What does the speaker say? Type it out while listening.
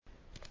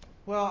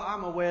Well,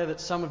 I'm aware that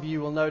some of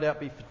you will no doubt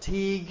be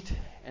fatigued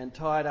and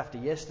tired after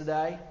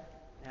yesterday,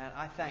 and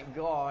I thank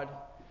God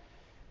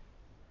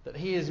that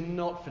He is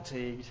not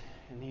fatigued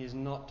and He is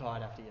not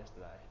tired after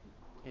yesterday.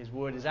 His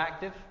Word is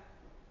active.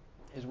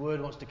 His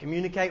Word wants to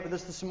communicate with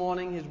us this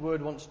morning. His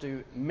Word wants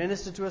to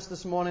minister to us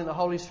this morning. The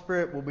Holy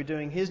Spirit will be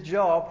doing His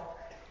job,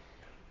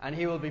 and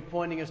He will be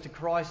pointing us to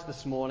Christ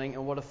this morning,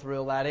 and what a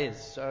thrill that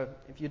is. So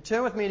if you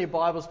turn with me in your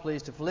Bibles,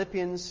 please, to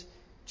Philippians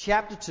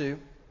chapter 2.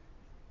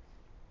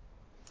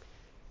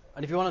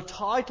 And if you want a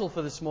title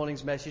for this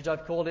morning's message,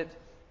 I've called it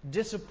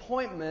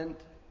Disappointment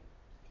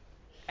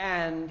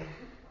and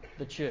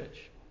the Church.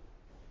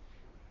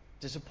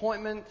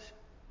 Disappointment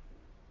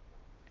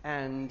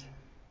and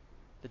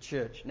the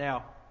Church.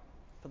 Now,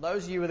 for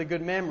those of you with a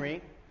good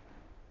memory,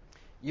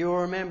 you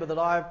will remember that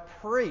I've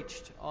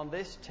preached on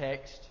this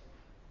text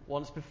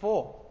once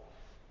before.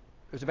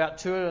 It was about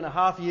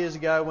 2.5 years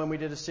ago when we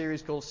did a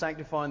series called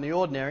Sanctifying the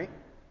Ordinary.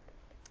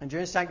 And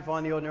during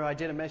Sanctifying the Ordinary, I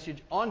did a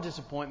message on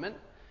disappointment.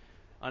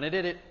 And I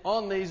did it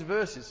on these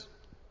verses.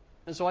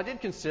 And so I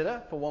did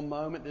consider, for one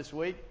moment this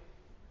week,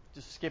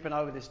 just skipping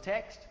over this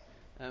text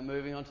and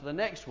moving on to the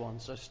next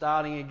one. So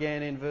starting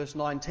again in verse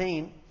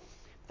 19.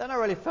 Then I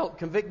really felt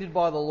convicted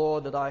by the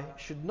Lord that I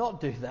should not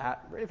do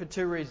that, really for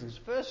two reasons.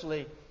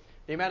 Firstly,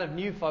 the amount of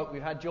new folk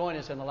we've had join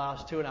us in the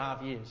last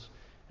 2.5 years.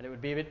 And it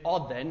would be a bit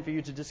odd then for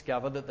you to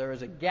discover that there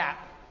is a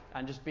gap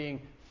and just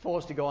being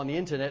forced to go on the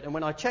internet. And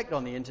when I checked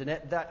on the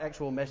internet, that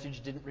actual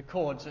message didn't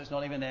record, so it's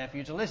not even there for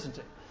you to listen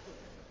to.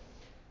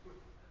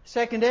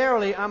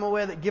 Secondarily, I'm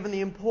aware that given the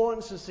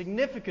importance and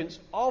significance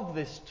of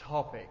this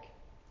topic,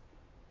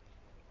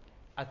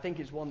 I think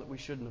it's one that we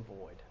shouldn't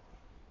avoid.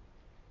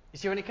 You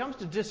see, when it comes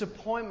to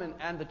disappointment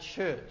and the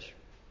church,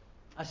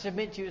 I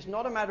submit to you it's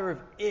not a matter of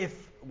if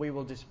we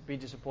will be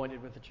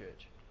disappointed with the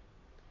church.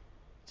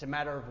 It's a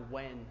matter of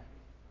when.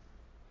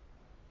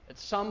 At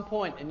some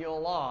point in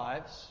your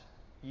lives,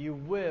 you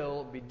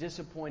will be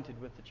disappointed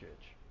with the church.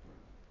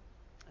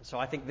 And so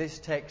I think this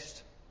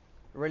text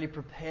really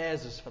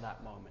prepares us for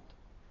that moment.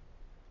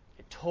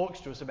 It talks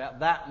to us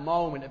about that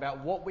moment, about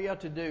what we are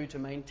to do to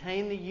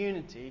maintain the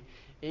unity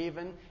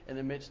even in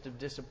the midst of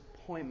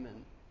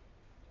disappointment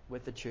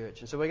with the church.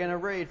 And so we're going to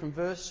read from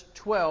verse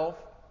 12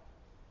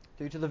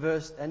 through to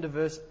the end of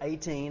verse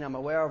 18. I'm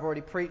aware I've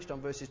already preached on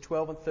verses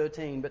 12 and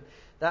 13, but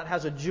that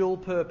has a dual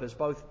purpose,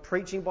 both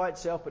preaching by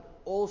itself, but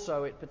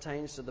also it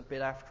pertains to the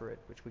bit after it,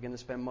 which we're going to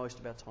spend most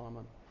of our time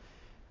on.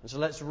 And so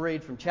let's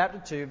read from chapter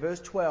 2, verse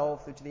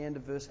 12 through to the end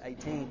of verse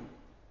 18.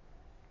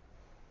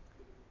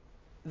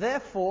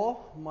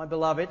 Therefore, my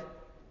beloved,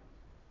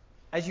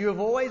 as you have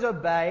always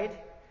obeyed,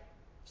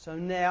 so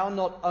now,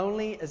 not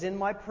only as in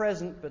my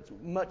present, but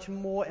much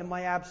more in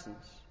my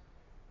absence,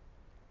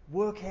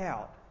 work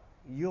out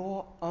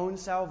your own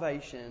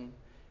salvation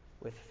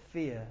with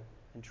fear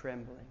and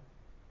trembling.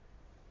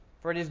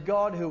 For it is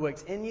God who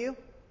works in you,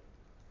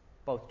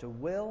 both to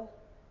will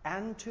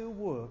and to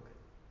work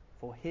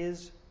for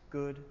His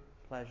good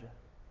pleasure.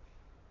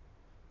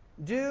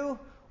 Do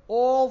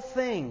all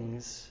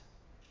things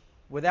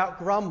without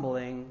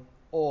grumbling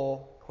or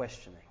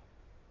questioning,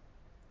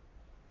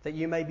 that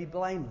you may be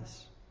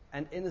blameless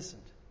and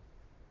innocent,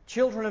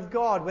 children of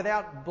God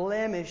without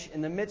blemish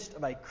in the midst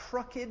of a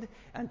crooked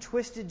and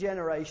twisted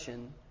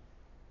generation,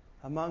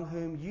 among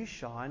whom you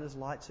shine as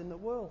lights in the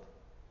world,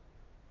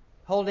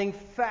 holding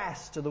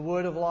fast to the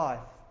word of life,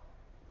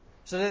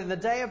 so that in the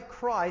day of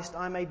Christ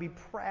I may be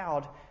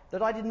proud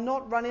that I did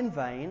not run in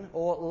vain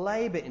or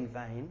labor in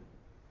vain,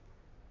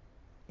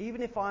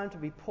 even if I am to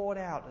be poured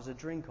out as a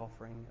drink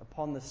offering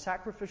upon the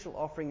sacrificial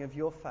offering of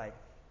your faith.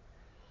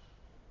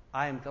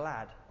 I am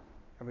glad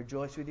and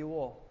rejoice with you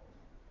all.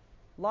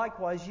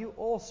 Likewise, you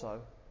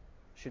also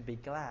should be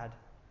glad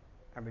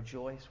and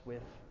rejoice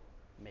with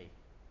me.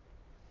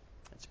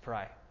 Let's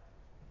pray.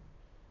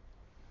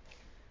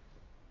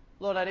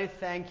 Lord, I do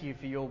thank you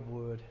for your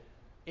word.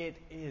 It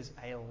is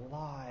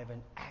alive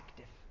and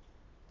active.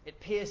 It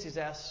pierces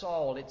our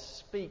soul. It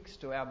speaks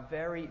to our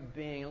very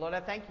being. Lord, I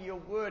thank you your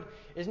word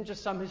isn't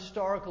just some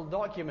historical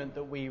document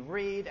that we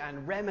read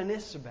and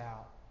reminisce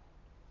about.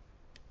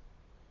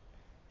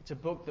 It's a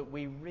book that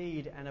we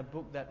read and a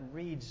book that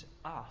reads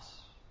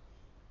us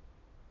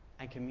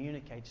and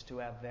communicates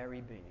to our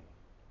very being.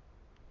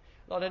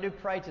 Lord, I do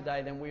pray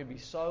today that we would be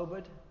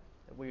sobered,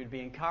 that we would be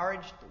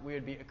encouraged, that we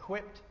would be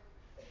equipped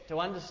to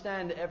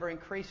understand ever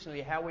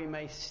increasingly how we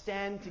may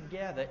stand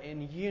together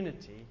in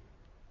unity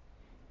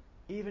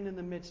even in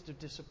the midst of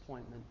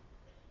disappointment.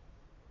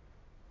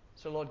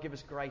 So, Lord, give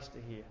us grace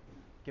to hear,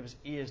 give us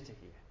ears to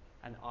hear,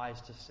 and eyes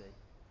to see.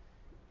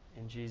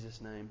 In Jesus'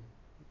 name,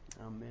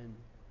 amen.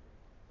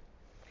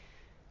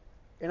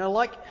 You know,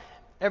 like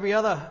every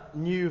other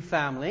new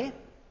family,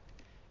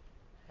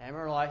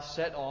 Emma and I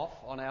set off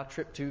on our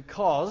trip to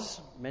Kos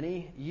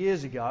many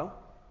years ago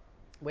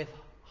with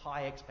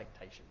high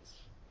expectations.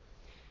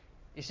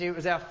 You see, it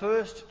was our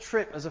first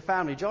trip as a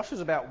family. Josh was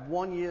about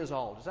 1 year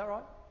old. Is that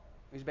right?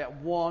 He was about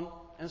 1.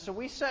 And so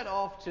we set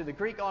off to the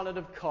Greek island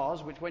of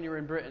Kos, which when you're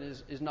in Britain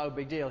is no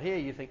big deal. Here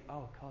you think,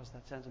 oh, Kos,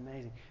 that sounds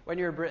amazing. When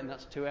you're in Britain,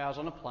 that's 2 hours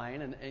on a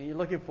plane, and you're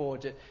looking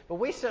forward to it. But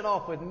we set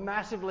off with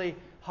massively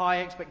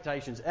high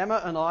expectations.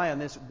 Emma and I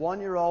and this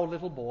 1-year-old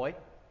little boy,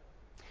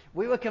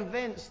 we were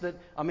convinced that,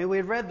 we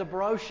had read the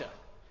brochure,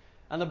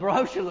 and the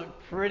brochure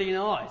looked pretty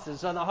nice. And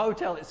so the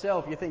hotel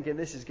itself, you're thinking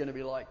this is going to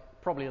be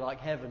probably like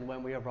heaven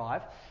when we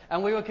arrive.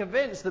 And we were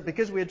convinced that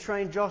because we had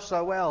trained Josh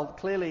so well,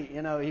 clearly,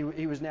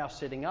 he was now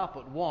sitting up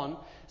at 1.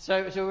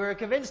 So we were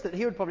convinced that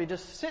he would probably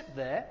just sit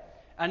there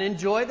and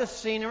enjoy the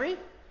scenery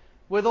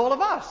with all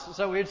of us.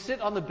 So we'd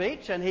sit on the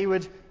beach and he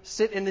would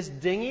sit in this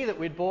dinghy that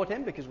we'd bought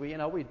him because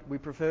we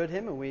preferred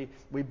him and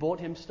we bought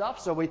him stuff.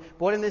 So we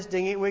bought him this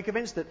dinghy. We were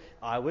convinced that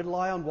I would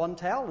lie on one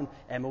towel and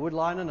Emma would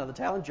lie on another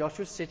towel and Josh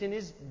would sit in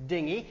his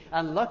dinghy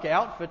and look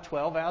out for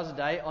 12 hours a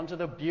day onto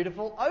the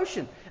beautiful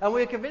ocean. And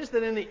we were convinced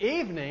that in the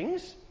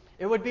evenings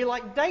it would be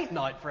like date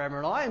night for Emma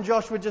and I, and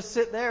Josh would just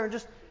sit there and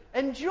just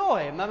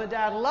enjoy Mum and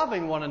Dad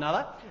loving one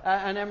another,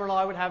 and Emma and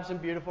I would have some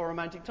beautiful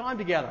romantic time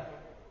together.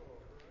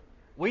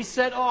 We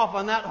set off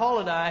on that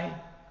holiday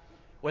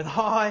with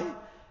high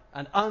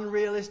and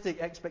unrealistic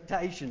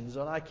expectations,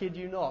 and I kid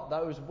you not,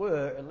 those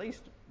were at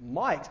least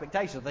my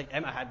expectations. I think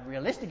Emma had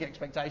realistic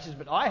expectations,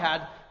 but I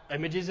had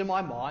images in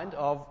my mind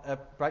of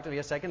practically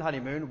a second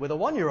honeymoon with a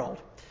 1-year-old.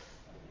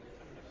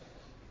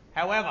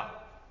 However,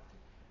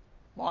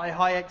 my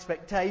high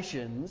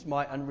expectations,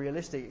 my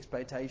unrealistic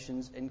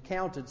expectations,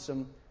 encountered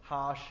some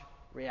harsh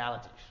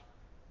realities.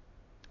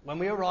 When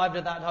we arrived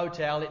at that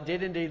hotel, it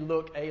did indeed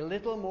look a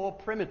little more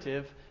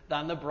primitive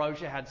than the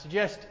brochure had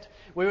suggested.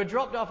 We were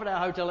dropped off at our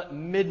hotel at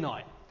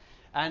midnight.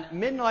 And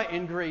midnight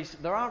in Greece,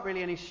 there aren't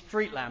really any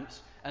street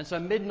lamps, and so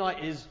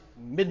midnight is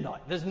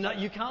midnight.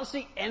 You can't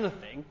see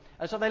anything.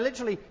 And so they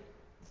literally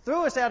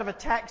threw us out of a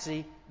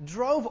taxi,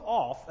 drove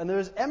off, and there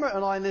was Emma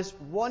and I and this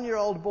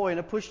 1-year-old boy in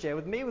a pushchair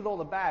with me with all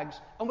the bags,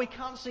 and we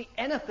can't see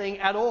anything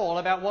at all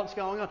about what's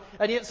going on.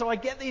 And yet, so I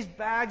get these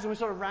bags, and we're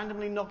sort of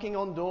randomly knocking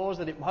on doors,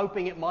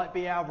 hoping it might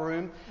be our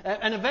room.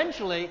 And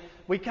eventually,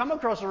 we come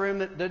across a room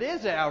that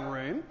is our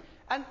room,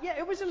 and yeah,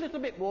 it was a little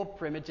bit more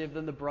primitive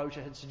than the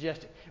brochure had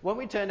suggested. When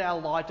we turned our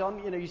light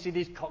on, you see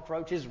these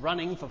cockroaches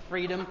running for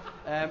freedom,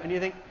 and you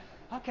think,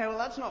 okay, well,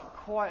 that's not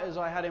quite as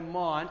I had in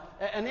mind.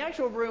 And the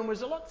actual room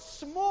was a lot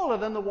smaller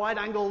than the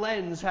wide-angle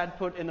lens had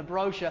put in the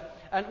brochure.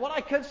 And what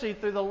I could see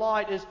through the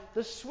light is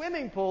the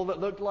swimming pool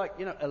that looked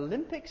like,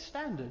 Olympic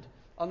standard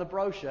on the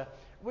brochure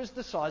was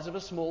the size of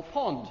a small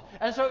pond.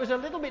 And so it was a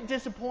little bit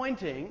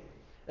disappointing,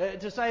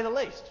 to say the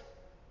least.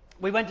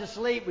 We went to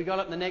sleep, we got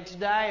up the next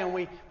day, and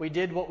we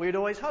did what we'd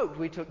always hoped.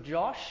 We took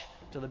Josh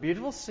to the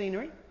beautiful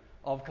scenery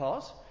of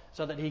Kos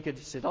so that he could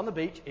sit on the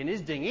beach in his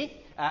dinghy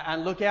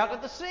and look out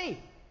at the sea.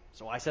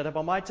 So I set up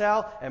on my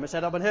towel, Emma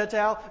set up on her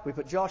towel, we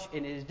put Josh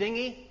in his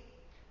dinghy.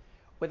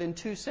 Within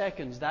 2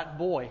 seconds, that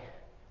boy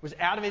was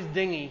out of his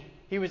dinghy.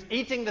 He was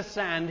eating the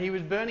sand, he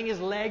was burning his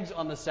legs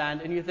on the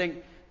sand, and you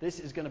think, this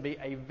is going to be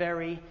a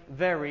very,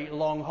 very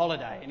long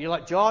holiday. And you're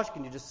like, Josh,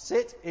 can you just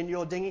sit in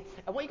your dinghy?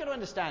 And what you've got to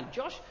understand,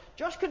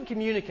 Josh couldn't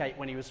communicate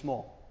when he was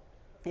small.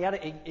 He had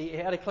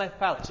a cleft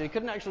palate, so he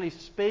couldn't actually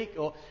speak.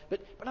 But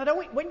I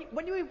don't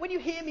when you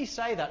hear me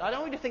say that, I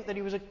don't want you to think that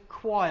he was a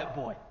quiet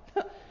boy.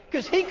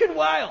 Because he could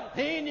wail.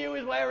 He knew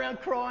his way around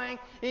crying.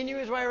 He knew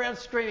his way around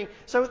screaming.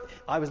 So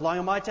I was lying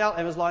on my towel.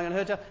 Emma's lying on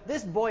her towel.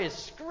 This boy is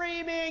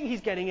screaming. He's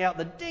getting out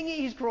the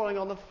dinghy. He's crawling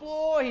on the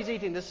floor. He's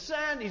eating the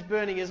sand. He's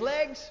burning his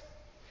legs.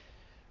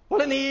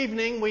 Well, in the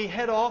evening, we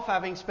head off,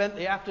 having spent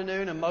the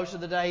afternoon and most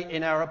of the day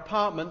in our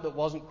apartment that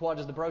wasn't quite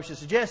as the brochure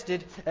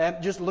suggested,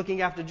 just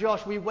looking after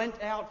Josh. We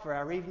went out for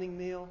our evening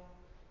meal.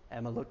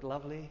 Emma looked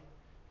lovely.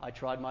 I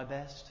tried my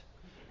best.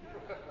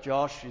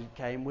 Josh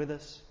came with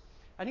us.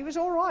 And he was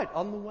all right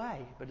on the way,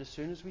 but as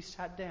soon as we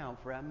sat down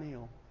for our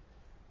meal,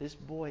 this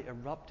boy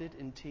erupted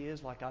in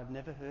tears like I've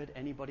never heard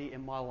anybody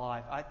in my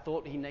life. I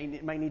thought he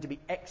may need to be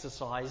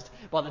exorcised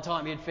by the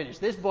time he had finished.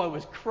 This boy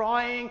was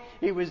crying,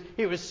 he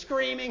was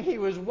screaming, he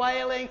was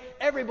wailing,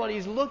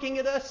 everybody's looking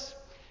at us.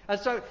 And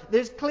so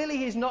clearly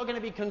he's not going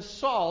to be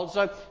consoled,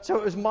 so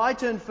it was my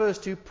turn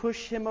first to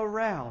push him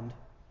around.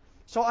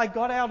 So I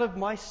got out of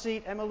my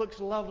seat. Emma looks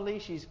lovely.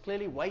 She's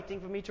clearly waiting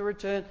for me to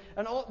return.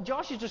 And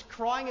Josh is just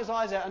crying his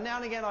eyes out. And now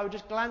and again, I would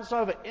just glance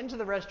over into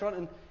the restaurant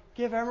and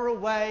give Emma a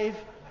wave.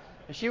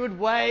 And she would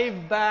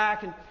wave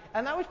back.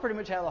 And that was pretty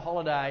much how the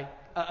holiday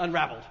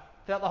unraveled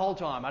throughout the whole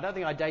time. I don't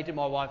think I dated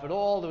my wife at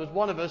all. There was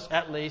one of us,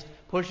 at least,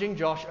 pushing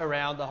Josh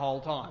around the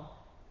whole time.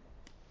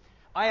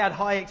 I had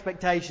high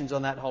expectations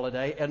on that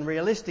holiday and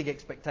realistic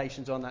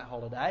expectations on that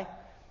holiday.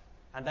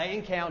 And they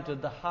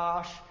encountered the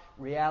harsh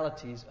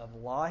realities of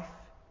life,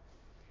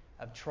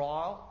 of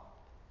trial,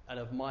 and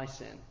of my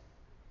sin.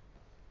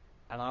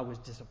 And I was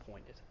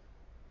disappointed.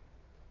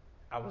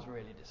 I was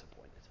really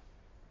disappointed.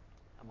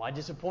 And my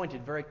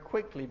disappointed very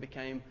quickly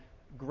became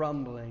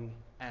grumbling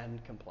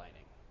and complaining.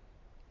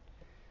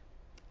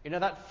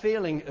 That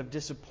feeling of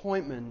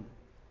disappointment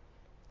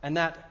and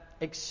that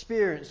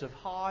experience of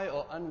high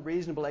or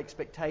unreasonable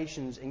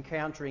expectations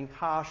encountering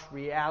harsh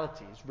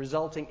realities,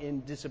 resulting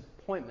in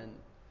disappointment,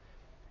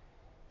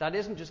 that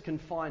isn't just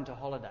confined to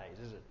holidays,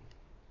 is it?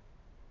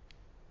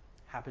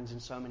 Happens in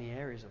so many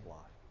areas of life.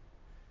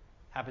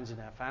 Happens in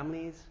our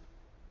families,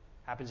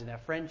 happens in our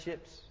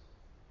friendships,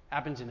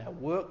 happens in our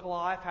work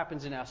life,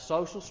 happens in our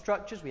social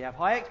structures. We have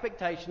high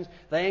expectations.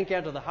 They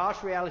encounter the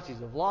harsh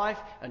realities of life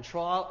and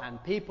trial,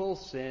 and people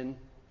sin.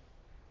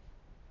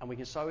 And we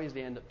can so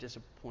easily end up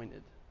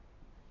disappointed.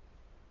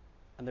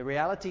 And the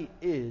reality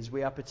is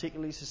we are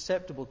particularly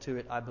susceptible to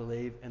it, I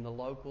believe, in the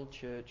local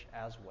church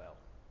as well.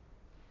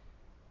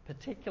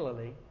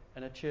 Particularly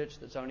in a church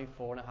that's only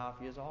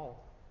 4.5 years old.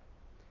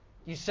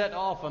 You set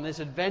off on this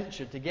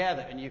adventure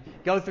together and you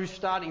go through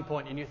starting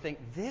point and you think,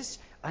 this,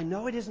 I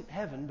know it isn't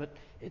heaven, but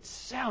it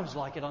sounds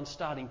like it on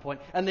starting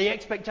point. And the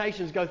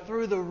expectations go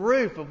through the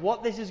roof of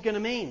what this is going to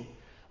mean.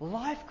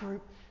 Life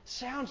group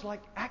sounds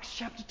like Acts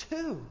chapter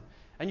 2.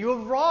 And you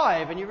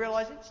arrive and you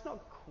realize it's not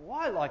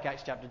quite like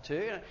Acts chapter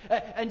 2.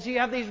 And so you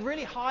have these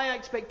really high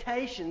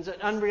expectations and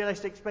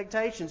unrealistic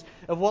expectations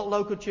of what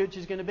local church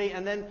is going to be.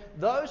 And then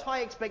those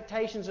high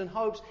expectations and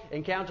hopes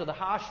encounter the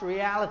harsh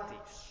realities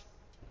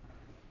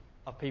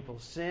of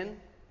people's sin,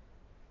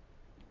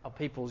 of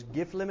people's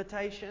gift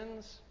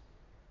limitations,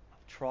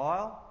 of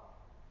trial,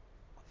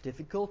 of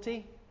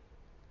difficulty.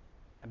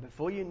 And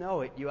before you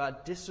know it, you are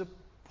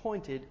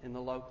disappointed in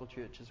the local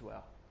church as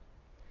well.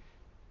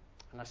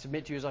 And I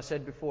submit to you, as I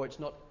said before, it's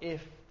not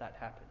if that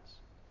happens.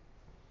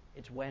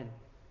 It's when.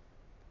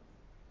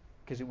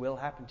 Because it will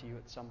happen to you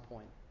at some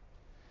point.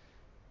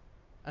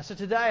 And so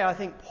today I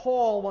think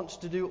Paul wants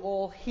to do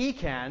all he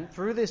can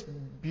through this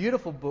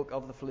beautiful book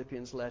of the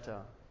Philippians letter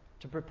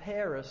to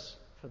prepare us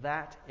for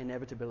that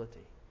inevitability.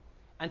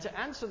 And to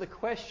answer the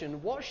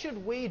question, what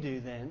should we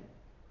do then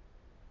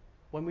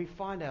when we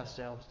find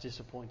ourselves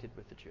disappointed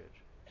with the church?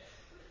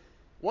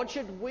 What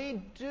should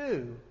we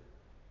do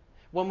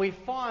when we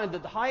find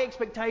that the high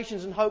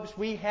expectations and hopes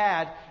we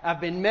had have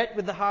been met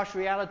with the harsh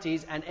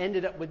realities and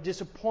ended up with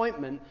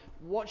disappointment?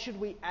 What should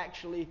we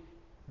actually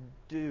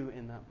do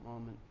in that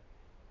moment?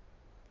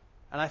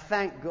 And I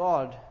thank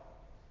God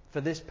for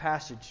this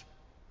passage,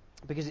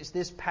 because it's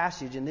this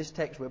passage in this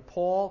text where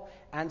Paul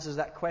answers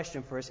that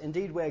question for us.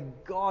 Indeed, where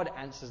God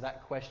answers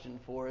that question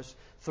for us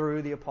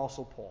through the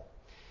Apostle Paul.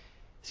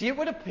 See, it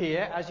would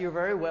appear, as you're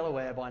very well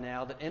aware by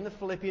now, that in the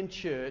Philippian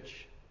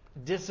church,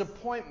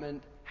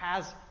 disappointment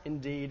has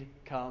indeed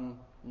come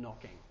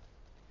knocking.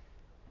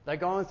 They're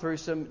going through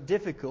some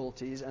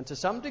difficulties, and to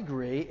some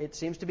degree, it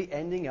seems to be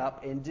ending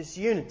up in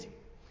disunity.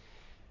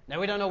 Now,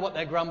 we don't know what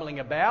they're grumbling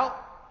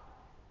about.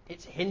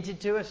 It's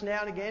hinted to us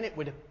now and again. It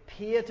would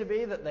appear to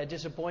be that they're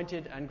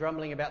disappointed and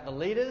grumbling about the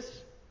leaders.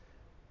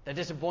 They're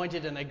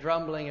disappointed and they're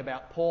grumbling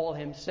about Paul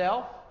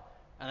himself.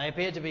 And they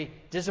appear to be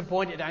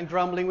disappointed and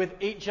grumbling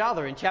with each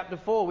other. In chapter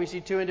 4, we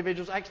see two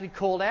individuals actually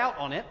called out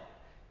on it.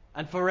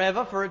 And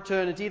forever, for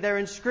eternity, they're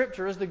in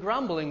Scripture as the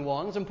grumbling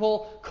ones. And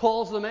Paul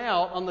calls them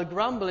out on the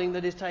grumbling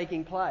that is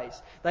taking place.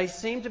 They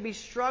seem to be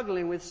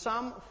struggling with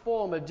some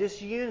form of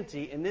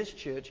disunity in this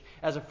church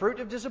as a fruit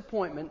of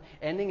disappointment,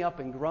 ending up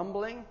in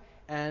grumbling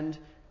and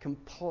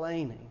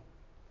complaining.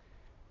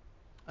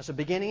 So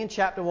beginning in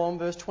chapter 1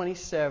 verse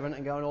 27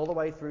 and going all the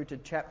way through to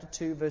chapter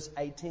 2 verse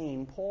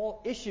 18,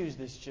 Paul issues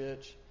this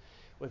church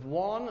with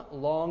one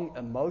long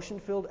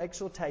emotion-filled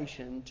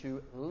exhortation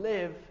to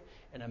live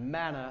in a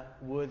manner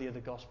worthy of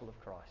the gospel of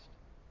Christ.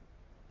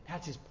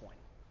 That's his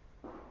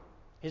point.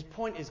 His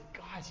point is,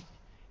 guys,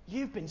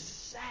 you've been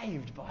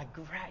saved by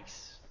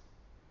grace.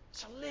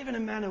 So live in a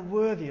manner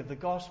worthy of the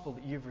gospel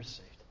that you've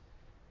received.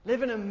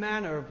 Live in a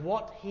manner of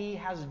what he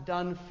has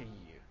done for you.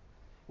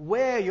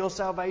 Wear your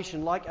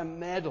salvation like a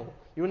medal.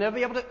 You will never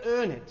be able to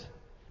earn it,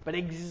 but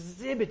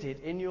exhibit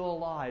it in your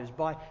lives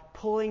by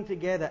pulling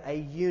together a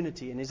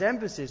unity. And his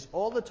emphasis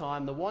all the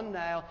time, the one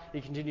nail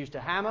he continues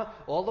to hammer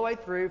all the way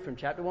through from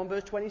chapter 1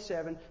 verse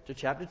 27 to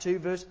chapter 2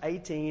 verse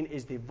 18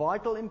 is the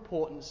vital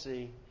importance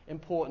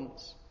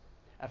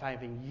of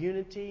having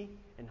unity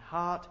in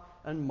heart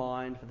and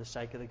mind for the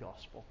sake of the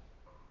gospel.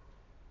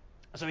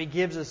 So he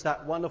gives us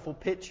that wonderful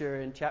picture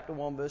in chapter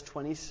 1 verse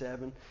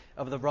 27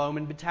 of the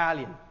Roman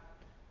battalion.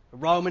 A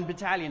Roman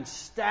battalion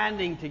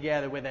standing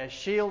together with their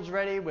shields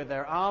ready, with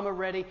their armor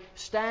ready,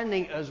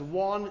 standing as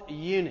one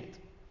unit.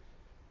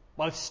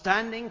 Both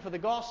standing for the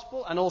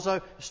gospel and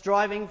also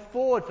striving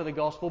forward for the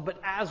gospel, but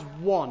as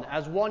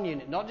one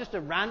unit. Not just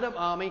a random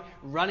army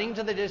running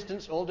to the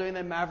distance, all doing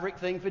their maverick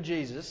thing for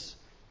Jesus,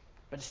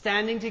 but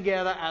standing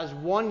together as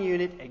one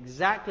unit,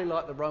 exactly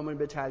like the Roman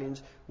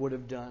battalions would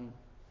have done.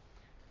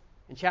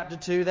 In chapter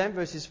 2 then,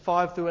 verses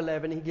 5 through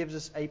 11, he gives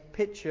us a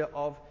picture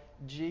of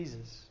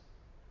Jesus.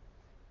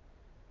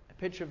 A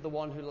picture of the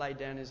one who laid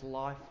down his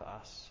life for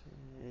us.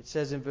 It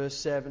says in verse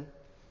 7,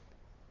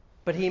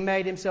 "But he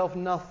made himself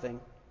nothing,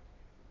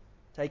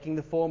 taking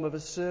the form of a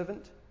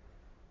servant,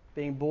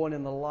 being born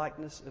in the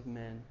likeness of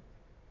men."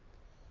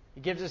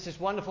 He gives us this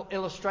wonderful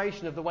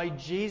illustration of the way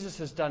Jesus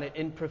has done it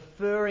in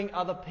preferring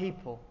other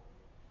people,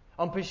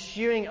 on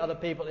pursuing other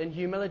people in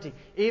humility,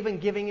 even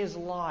giving his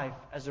life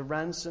as a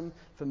ransom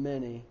for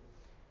many.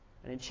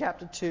 And in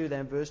chapter 2,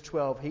 then, verse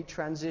 12, he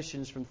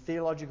transitions from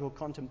theological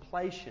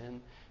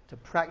contemplation to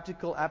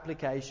practical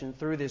application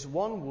through this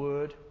one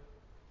word,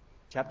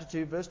 chapter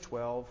 2, verse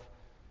 12,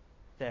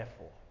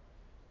 therefore.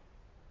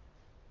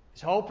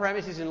 His whole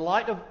premise is in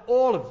light of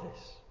all of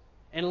this,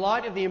 in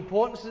light of the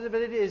importance of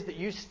it is that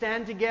you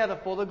stand together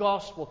for the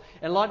gospel,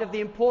 in light of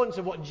the importance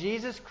of what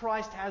Jesus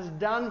Christ has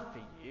done for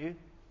you,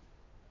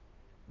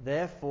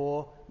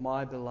 therefore,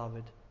 my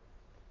beloved.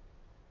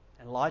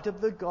 In light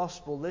of the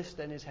gospel, this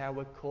then is how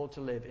we're called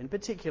to live. In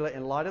particular,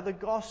 in light of the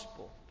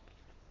gospel,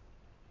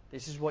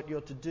 this is what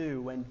you're to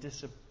do when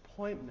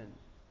disappointment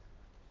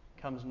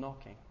comes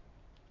knocking.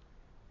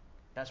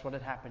 That's what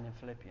had happened in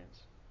Philippians.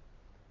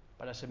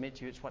 But I submit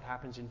to you, it's what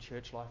happens in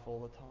church life all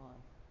the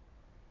time.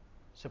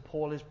 So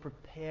Paul is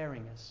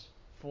preparing us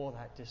for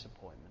that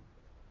disappointment.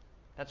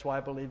 That's why I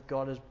believe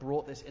God has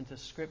brought this into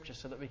Scripture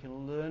so that we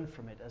can learn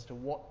from it as to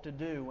what to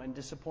do when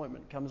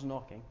disappointment comes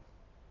knocking.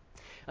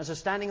 And so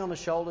standing on the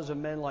shoulders of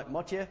men like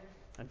Motyer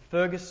and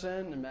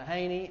Ferguson and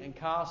Mahaney and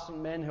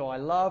Carson, men who I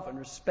love and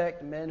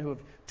respect, men who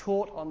have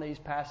taught on these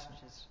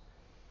passages,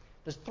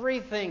 there's three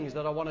things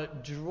that I want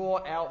to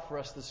draw out for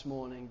us this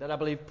morning that I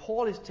believe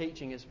Paul is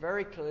teaching us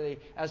very clearly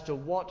as to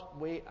what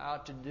we are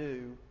to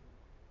do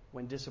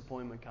when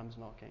disappointment comes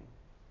knocking.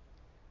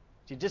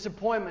 See,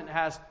 disappointment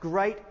has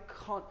great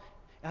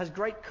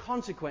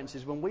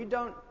consequences when we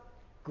don't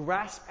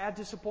grasp our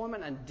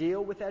disappointment and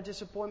deal with our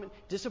disappointment.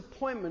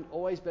 Disappointment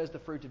always bears the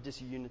fruit of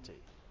disunity.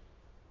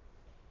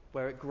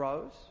 Where it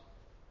grows,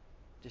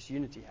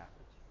 disunity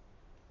happens.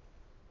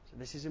 So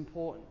this is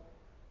important.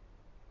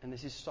 And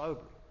this is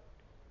sobering.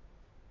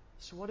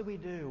 So what do we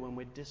do when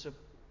we're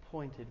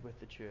disappointed with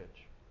the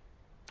church?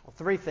 Well,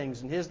 three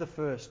things, and here's the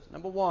first.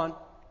 Number one,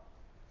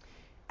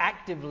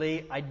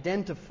 actively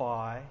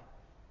identify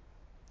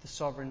the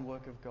sovereign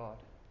work of God.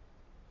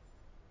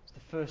 It's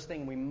the first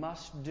thing we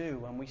must do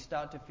when we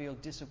start to feel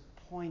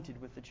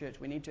disappointed with the church.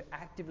 We need to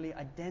actively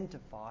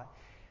identify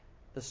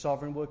the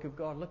sovereign work of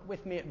God. Look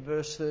with me at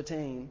verse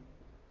 13.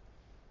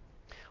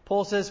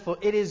 Paul says, "For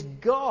it is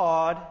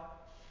God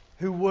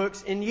who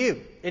works in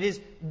you." It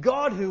is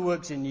God who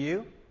works in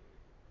you,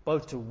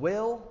 both to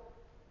will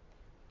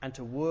and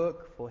to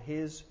work for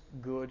His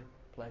good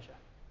pleasure.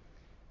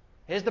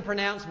 Here's the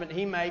pronouncement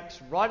he makes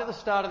right at the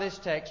start of this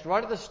text,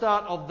 right at the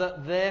start of the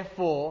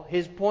therefore.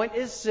 His point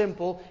is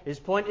simple. His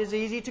point is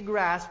easy to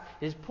grasp.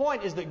 His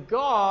point is that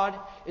God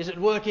is at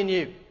work in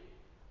you.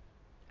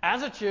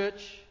 As a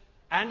church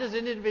and as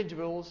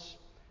individuals,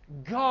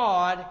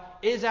 God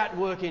is at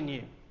work in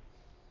you.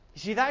 You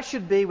see, that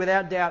should be,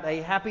 without doubt,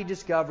 a happy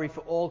discovery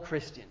for all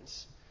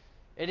Christians.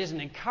 It is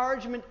an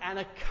encouragement and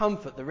a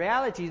comfort. The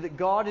reality that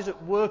God is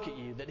at work at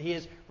you, that He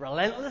is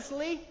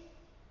relentlessly,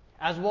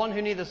 as one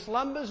who neither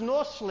slumbers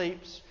nor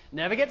sleeps,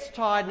 never gets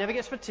tired, never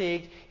gets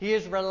fatigued, He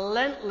is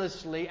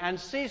relentlessly and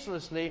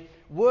ceaselessly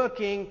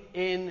working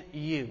in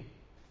you.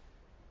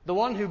 The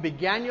one who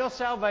began your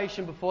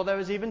salvation before there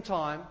was even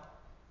time,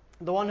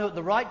 the one who at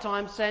the right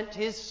time sent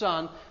His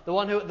Son, the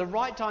one who at the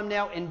right time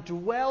now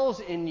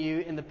indwells in you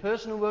in the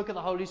personal work of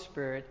the Holy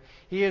Spirit,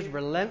 He is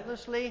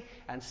relentlessly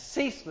and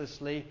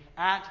ceaselessly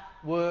at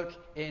work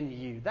in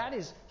you. That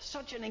is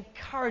such an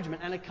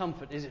encouragement and a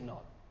comfort, is it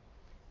not?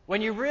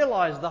 When you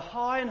realize the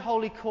high and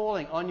holy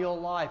calling on your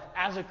life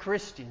as a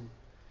Christian,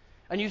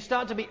 and you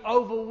start to be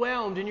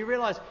overwhelmed and you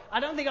realize, I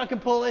don't think I can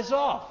pull this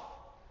off.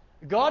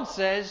 God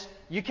says,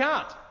 you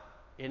can't,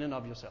 in and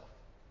of yourself.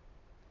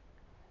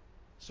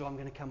 So I'm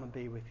going to come and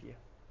be with you.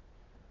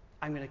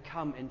 I'm going to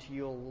come into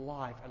your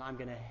life and I'm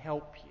going to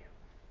help you.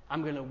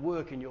 I'm going to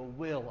work in your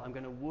will. I'm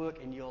going to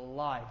work in your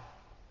life.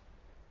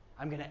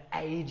 I'm going to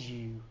aid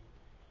you,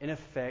 in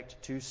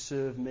effect, to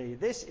serve me.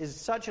 This is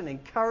such an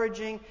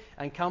encouraging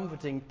and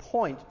comforting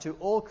point to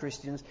all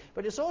Christians,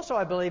 but it's also,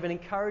 I believe, an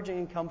encouraging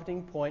and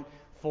comforting point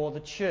for the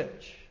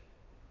church.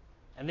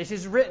 And this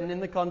is written in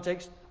the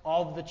context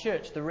of the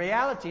church. The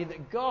reality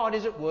that God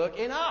is at work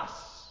in us.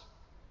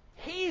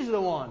 He's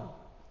the one.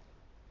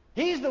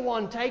 He's the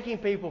one taking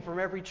people from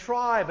every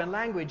tribe and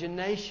language and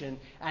nation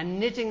and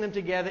knitting them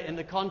together in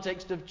the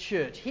context of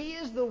church. He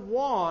is the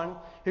one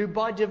who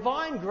by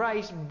divine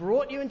grace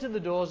brought you into the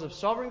doors of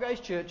Sovereign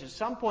Grace Church at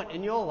some point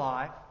in your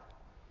life.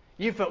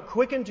 You felt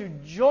quickened to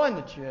join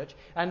the church,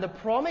 and the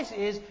promise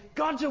is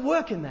God's at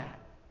work in that.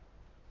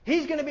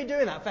 He's going to be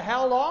doing that. For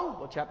how long?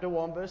 Well, chapter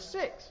 1, verse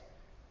 6.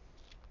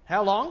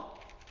 How long?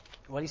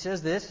 Well, he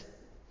says this,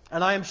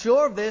 "And I am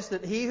sure of this,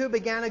 that He who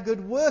began a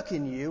good work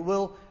in you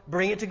will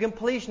bring it to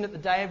completion at the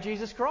day of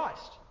Jesus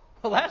Christ."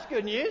 Well, that's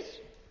good news.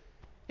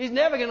 He's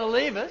never going to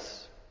leave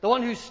us. The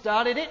one who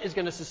started it is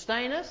going to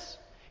sustain us.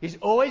 He's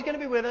always going to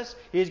be with us.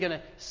 He's going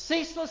to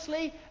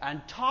ceaselessly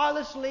and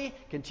tirelessly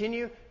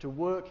continue to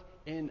work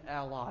in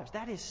our lives.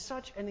 That is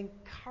such an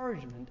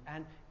encouragement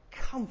and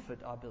comfort,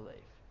 I believe.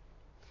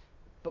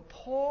 But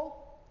Paul,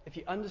 if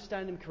you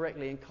understand him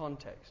correctly in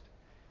context,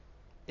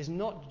 is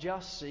not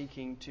just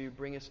seeking to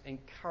bring us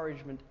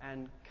encouragement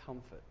and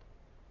comfort.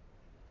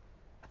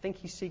 I think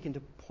He's seeking to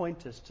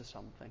point us to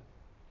something.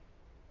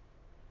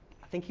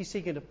 I think He's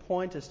seeking to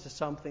point us to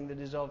something that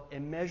is of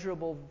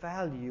immeasurable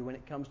value when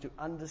it comes to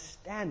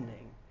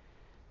understanding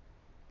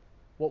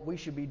what we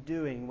should be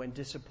doing when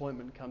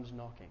disappointment comes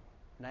knocking.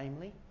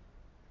 Namely,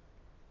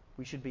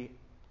 we should be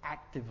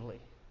actively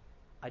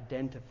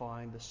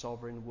identifying the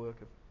sovereign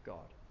work of God.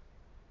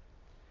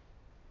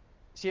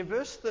 See, in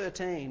verse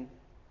 13,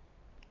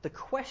 the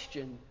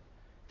question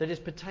that is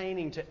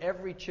pertaining to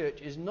every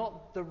church is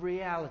not the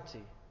reality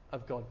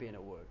of God being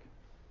at work.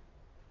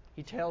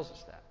 He tells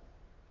us that.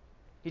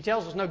 He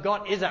tells us, no,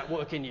 God is at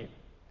work in you.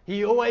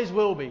 He always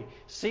will be,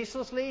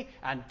 ceaselessly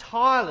and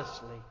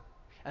tirelessly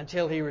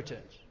until He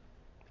returns.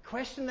 The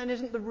question then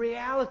isn't the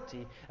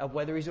reality of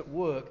whether He's at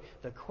work.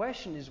 The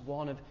question is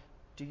one of,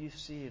 do you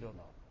see it or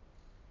not?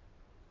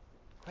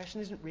 The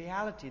question isn't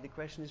reality. The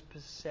question is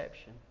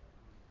perception.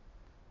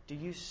 Do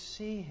you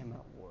see Him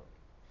at work?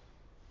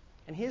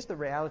 And here's the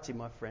reality,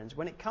 my friends.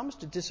 When it comes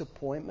to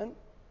disappointment,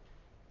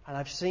 and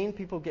I've seen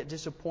people get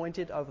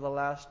disappointed over the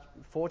last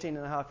 14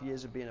 and a half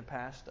years of being a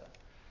pastor.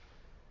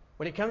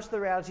 When it comes to the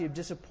reality of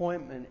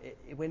disappointment,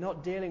 we're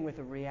not dealing with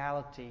a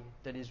reality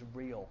that is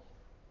real.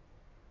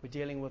 We're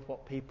dealing with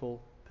what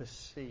people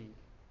perceive.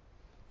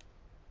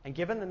 And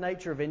given the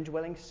nature of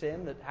indwelling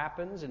sin that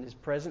happens and is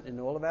present in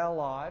all of our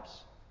lives,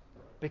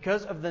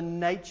 because of the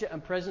nature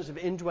and presence of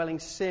indwelling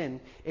sin,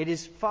 it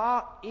is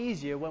far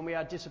easier when we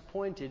are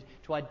disappointed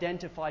to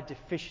identify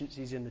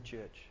deficiencies in the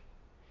church.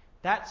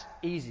 That's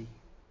easy.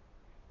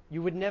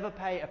 You would never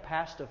pay a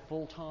pastor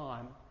full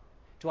time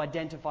to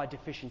identify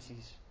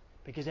deficiencies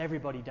because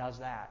everybody does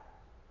that.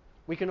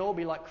 We can all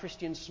be like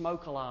Christian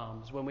smoke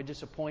alarms when we're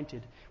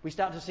disappointed. We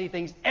start to see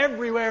things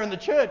everywhere in the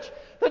church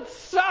that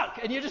suck,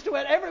 and you're just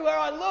about everywhere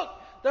I look,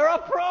 there are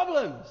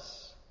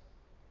problems.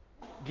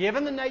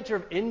 Given the nature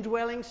of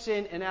indwelling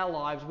sin in our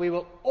lives, we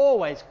will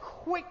always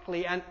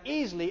quickly and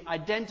easily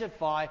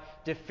identify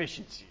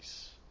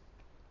deficiencies.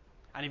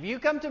 And if you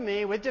come to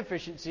me with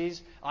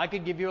deficiencies, I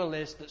could give you a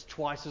list that's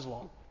twice as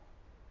long.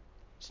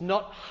 It's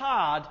not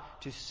hard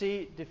to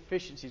see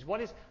deficiencies.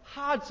 What is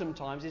hard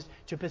sometimes is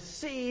to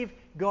perceive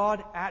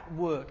God at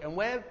work.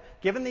 And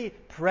given the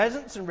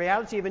presence and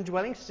reality of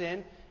indwelling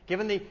sin,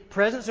 given the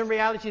presence and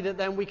reality that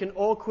then we can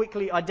all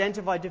quickly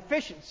identify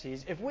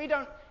deficiencies, if we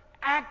don't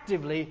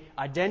actively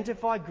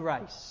identify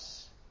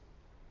grace,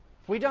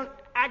 if we don't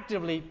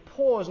actively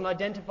pause and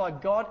identify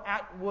God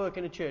at work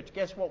in a church,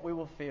 guess what we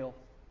will feel?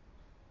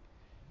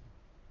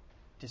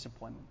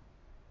 Disappointment.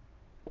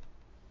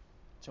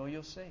 That's all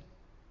you'll see.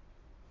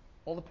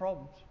 All the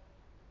problems.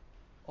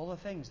 All the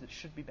things that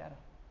should be better.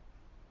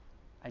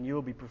 And you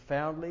will be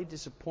profoundly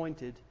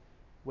disappointed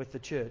with the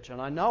church.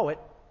 And I know it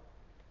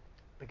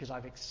because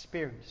I've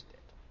experienced it.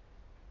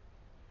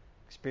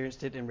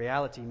 Experienced it in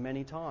reality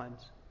many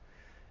times.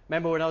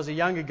 Remember when I was a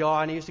younger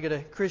guy and I used to go to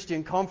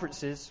Christian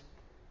conferences.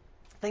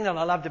 The thing that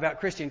I loved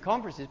about Christian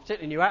conferences,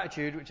 particularly New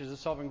Attitude, which is a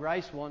Sovereign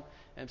Grace one,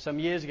 and some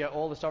years ago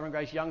all the Sovereign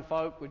Grace young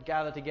folk would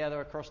gather together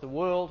across the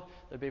world.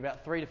 There'd be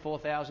about 3,000 to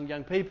 4,000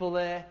 young people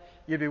there.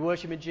 You'd be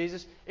worshipping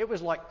Jesus. It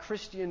was like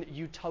Christian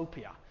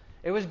utopia.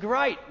 It was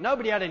great.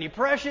 Nobody had any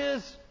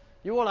pressures.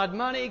 You all had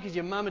money because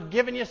your mum had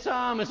given you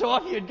some, and so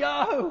off you'd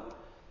go.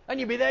 And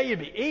you'd be there, you'd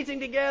be eating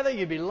together,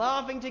 you'd be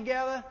laughing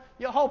together.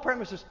 Your whole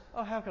premise was,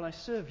 oh, how can I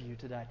serve you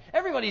today?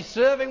 Everybody's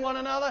serving one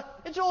another.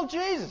 It's all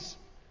Jesus.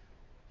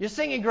 You're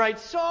singing great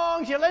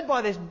songs. You're led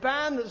by this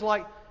band that's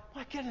like,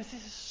 my goodness,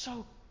 this is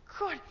so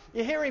good.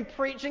 You're hearing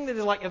preaching that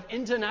is like of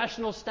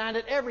international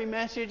standard. Every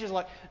message is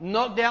like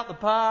knocked out the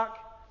park.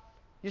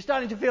 You're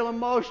starting to feel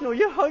emotional.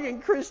 You're hugging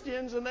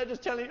Christians and they're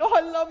just telling you, oh,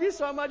 I love you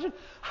so much and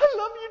I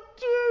love you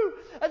too.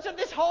 And so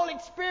this whole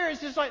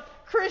experience is like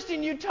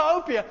Christian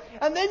utopia.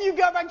 And then you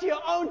go back to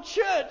your own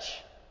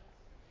church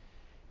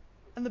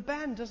and the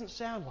band doesn't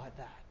sound like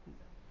that.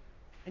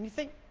 And you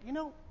think,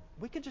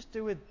 we could just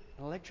do with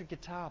an electric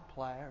guitar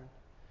player.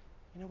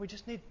 We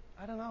just need,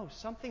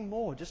 something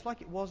more, just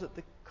like it was at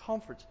the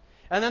conference.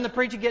 And then the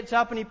preacher gets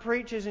up and he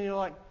preaches and you're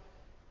like,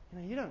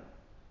 you don't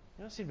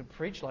seem to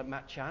preach like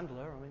Matt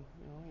Chandler. I mean,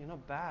 you're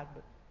not bad,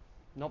 but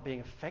not being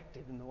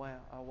effective in the way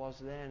I was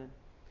then.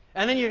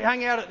 And then you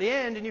hang out at the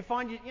end and you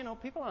find,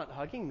 people aren't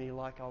hugging me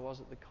like I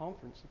was at the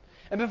conference.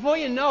 And before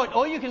you know it,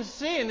 all you can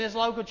see in this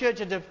local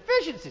church are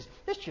deficiencies.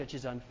 This church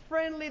is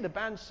unfriendly. The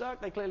band suck.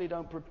 They clearly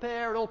don't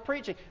prepare at all.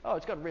 Preaching, oh,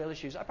 it's got real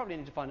issues. I probably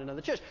need to find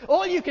another church.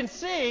 All you can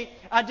see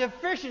are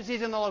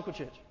deficiencies in the local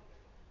church.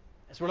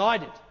 That's what I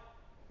did.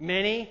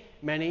 Many,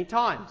 many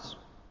times.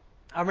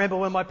 I remember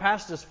when my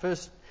pastors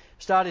first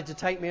started to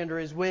take me under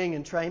his wing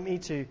and train me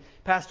to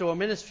pastoral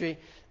ministry,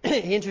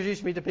 he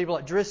introduced me to people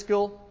like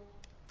Driscoll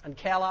and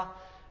Keller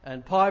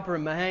and Piper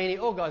and Mahaney,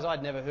 all guys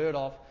I'd never heard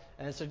of.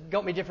 And so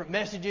got me different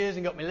messages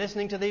and got me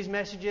listening to these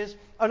messages.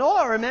 And all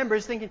I remember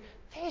is thinking,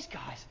 these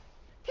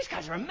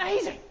guys are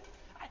amazing.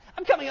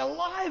 I'm coming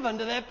alive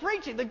under their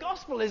preaching. The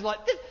gospel is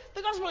like this.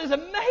 The gospel is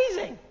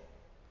amazing.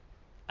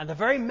 And the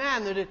very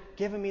man that had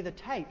given me the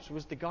tapes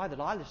was the guy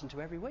that I listened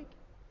to every week.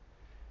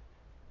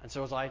 And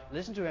so as I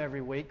listened to him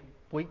every week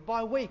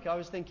by week, I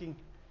was thinking,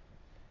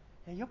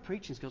 yeah, your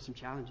preaching's got some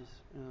challenges.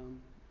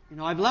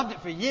 I've loved it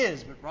for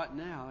years, but right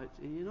now,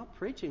 you're not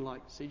preaching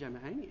like C.J.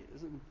 Mahaney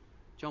is. And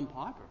John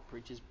Piper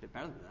preaches a bit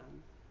better than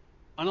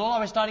that. And all I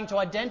was starting to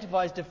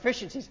identify is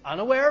deficiencies,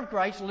 unaware of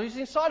grace,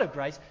 losing sight of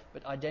grace,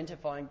 but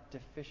identifying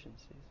deficiencies.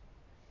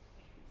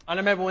 I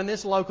remember when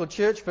this local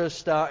church first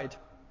started,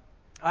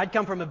 I'd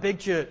come from a big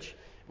church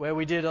where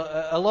we did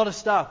a lot of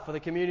stuff for the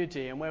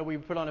community and where we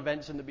put on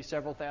events and there'd be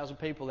several thousand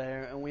people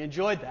there, and we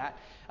enjoyed that.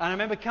 And I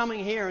remember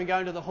coming here and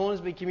going to the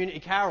Hornsby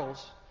Community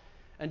Carols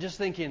and just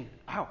thinking,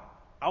 oh,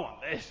 I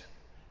want this.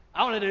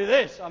 I want to do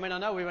this. I mean, I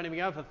know we've only been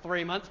going for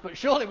 3 months, but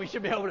surely we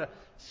should be able to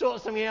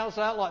sort something else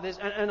out like this.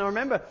 And I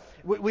remember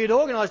we had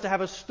organised to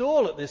have a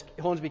stall at this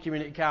Hornsby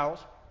Community Carols,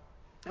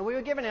 and we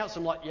were giving out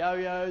some like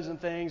yo-yos and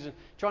things and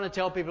trying to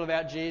tell people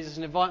about Jesus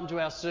and invite them to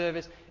our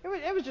service.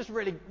 It was just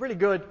really, really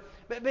good.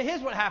 But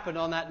here's what happened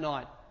on that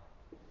night.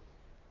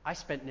 I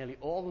spent nearly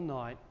all the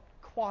night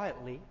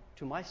quietly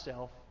to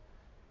myself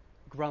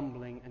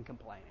grumbling and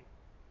complaining.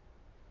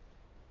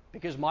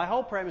 Because my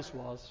whole premise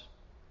was,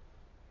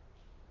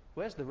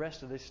 where's the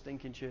rest of this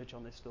stinking church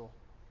on this store?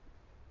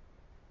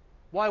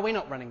 Why are we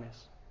not running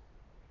this?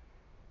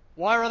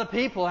 Why are other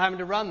people having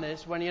to run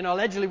this when,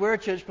 allegedly we're a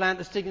church plant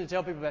that's seeking to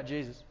tell people about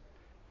Jesus?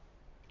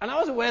 And I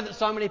was aware that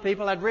so many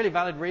people had really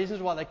valid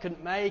reasons why they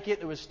couldn't make it.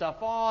 There was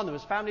stuff on, there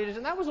was family issues,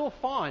 and that was all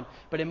fine.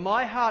 But in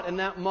my heart in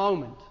that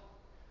moment,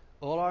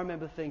 all I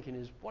remember thinking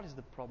is, what is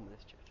the problem with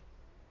this church?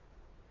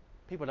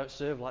 People don't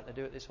serve like they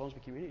do at this Hornsby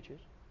Community Church.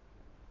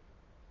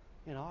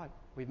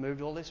 We've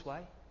moved all this way.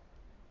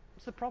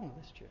 What's the problem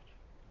with this church?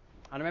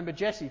 I remember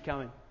Jesse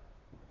coming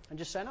and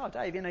just saying, oh,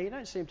 Dave, you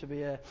don't seem to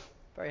be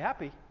very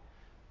happy.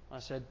 I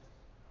said,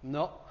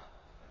 no.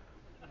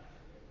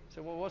 He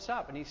said, well, what's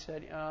up? And he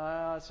said,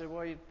 I said,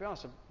 well, to be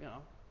honest,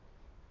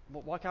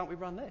 why can't we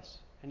run this?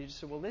 And he just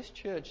said, well, this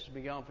church has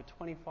been going for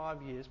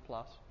 25 years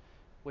plus.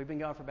 We've been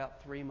going for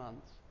about 3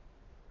 months.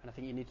 And I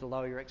think you need to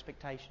lower your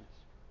expectations.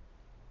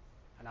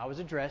 And I was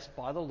addressed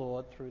by the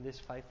Lord through this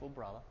faithful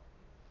brother.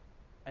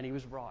 And he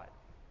was right.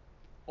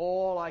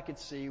 All I could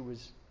see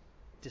was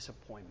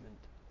disappointment,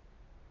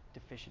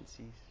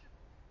 deficiencies,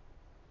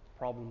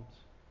 problems.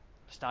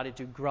 I started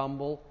to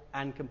grumble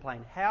and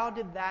complain. How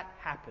did that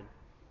happen?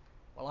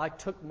 Well, I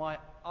took my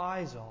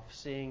eyes off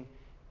seeing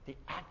the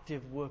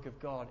active work of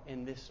God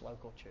in this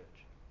local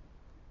church.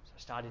 So I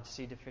started to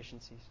see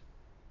deficiencies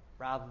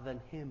rather than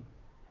Him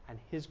and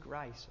His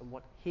grace and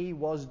what He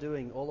was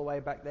doing all the way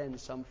back then,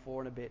 some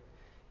 4 and a bit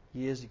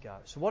years ago.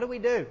 So what do we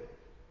do?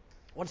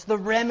 What's the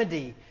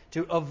remedy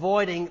to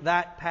avoiding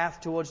that path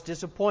towards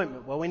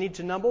disappointment? Well, we need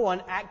to, number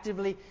one,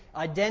 actively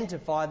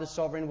identify the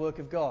sovereign work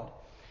of God.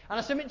 And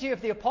I submit to you,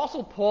 if the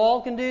Apostle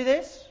Paul can do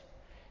this,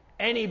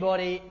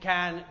 anybody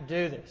can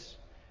do this.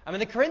 I mean,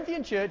 the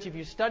Corinthian church, if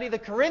you study the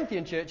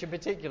Corinthian church in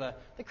particular,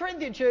 the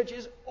Corinthian church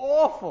is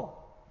awful.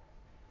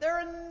 They're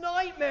a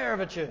nightmare of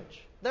a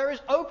church. There is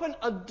open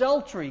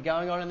adultery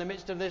going on in the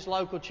midst of this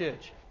local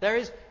church. There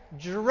is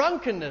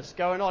drunkenness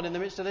going on in the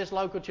midst of this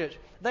local church.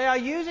 They are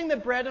using the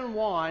bread and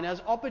wine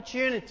as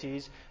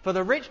opportunities for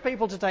the rich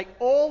people to take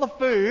all the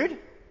food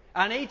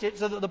and eat it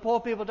so that the poor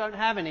people don't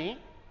have any.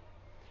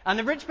 And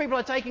the rich people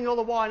are taking all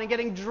the wine and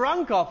getting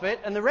drunk off it,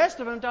 and the rest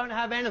of them don't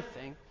have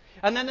anything.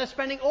 And then they're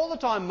spending all the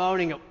time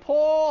moaning at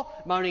Paul,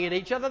 moaning at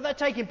each other. They're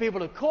taking people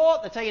to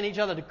court. They're taking each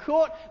other to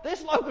court.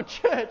 This local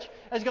church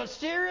has got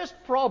serious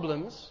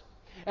problems.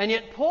 And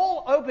yet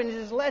Paul opens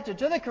his letter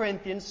to the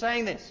Corinthians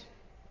saying this: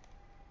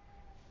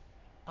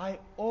 I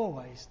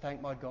always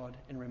thank my God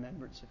in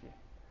remembrance of you.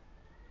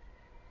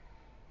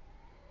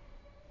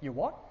 You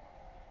what?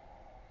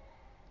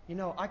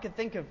 I could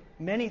think of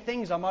many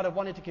things I might have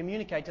wanted to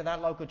communicate to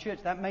that local church.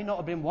 That may not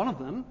have been one of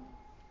them.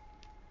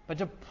 But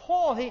to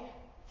Paul, he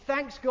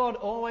thanks God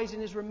always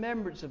in his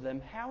remembrance of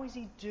them. How is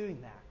he doing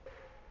that?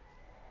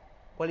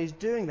 Well, he's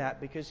doing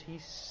that because he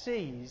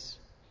sees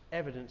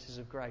evidences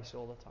of grace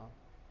all the time,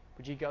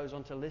 which he goes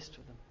on to list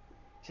for them.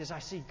 He says, I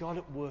see God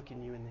at work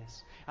in you in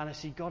this, and I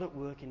see God at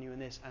work in you in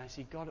this, and I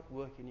see God at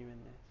work in you in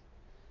this.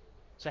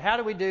 So how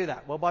do we do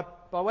that? Well,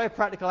 by way of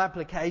practical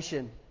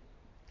application,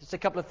 just a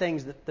couple of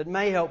things that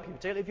may help you,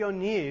 particularly if you're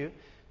new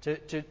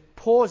to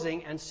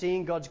pausing and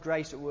seeing God's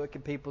grace at work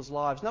in people's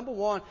lives. Number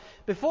one,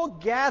 before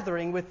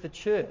gathering with the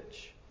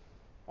church,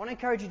 I want to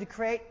encourage you to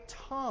create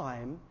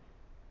time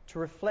to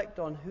reflect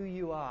on who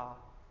you are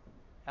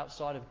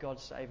outside of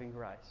God's saving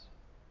grace.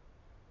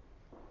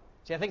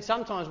 See, I think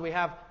sometimes we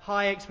have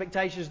high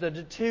expectations that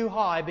are too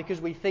high because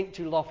we think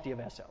too lofty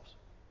of ourselves.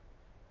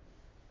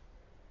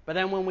 But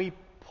then when we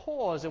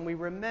pause and we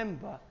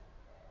remember,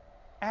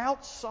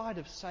 outside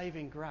of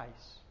saving grace,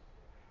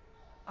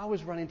 I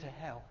was running to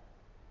hell.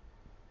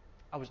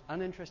 I was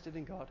uninterested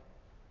in God,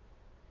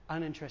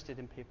 uninterested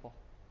in people.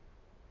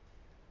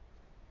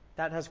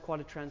 That has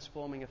quite a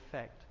transforming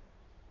effect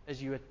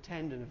as you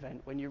attend an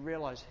event when you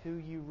realize who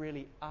you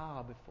really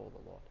are before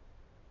the Lord.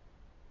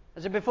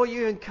 And so before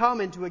you even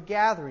come into a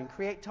gathering,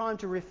 create time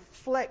to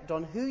reflect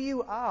on who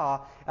you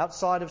are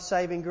outside of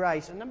saving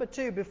grace. And number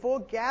two,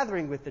 before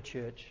gathering with the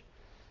church,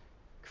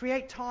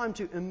 create time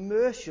to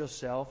immerse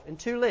yourself in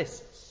two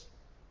lists.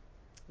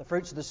 The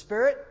fruits of the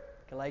Spirit,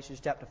 Galatians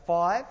chapter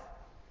 5,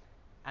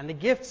 and the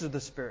gifts of the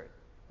Spirit,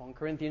 1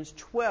 Corinthians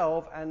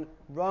 12 and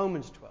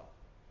Romans 12.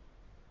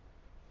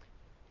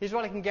 Here's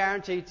what I can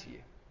guarantee to you.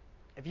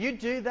 If you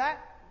do that,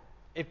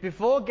 if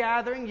before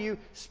gathering you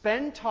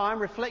spend time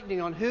reflecting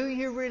on who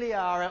you really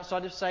are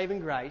outside of saving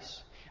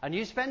grace, and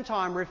you spend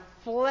time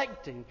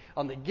reflecting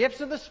on the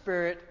gifts of the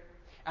Spirit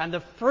and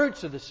the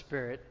fruits of the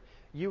Spirit,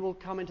 you will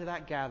come into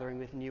that gathering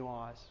with new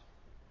eyes.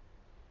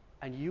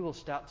 And you will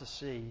start to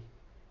see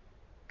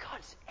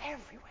God's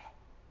everywhere.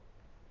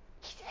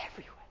 He's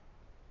everywhere.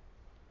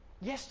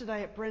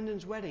 Yesterday at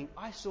Brendan's wedding,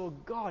 I saw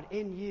God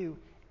in you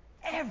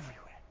everywhere.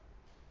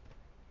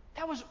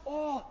 That was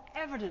all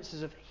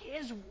evidences of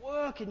His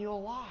work in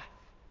your life.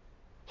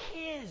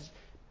 His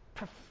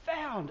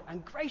profound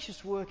and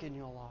gracious work in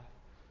your life.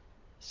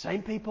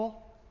 Same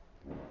people,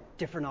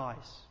 different eyes.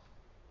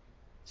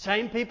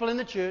 Same people in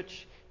the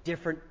church,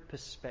 different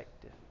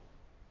perspective.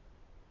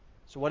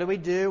 So what do we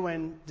do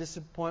when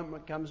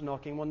disappointment comes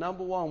knocking? Well,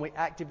 number one, we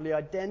actively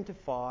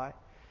identify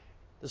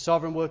the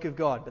sovereign work of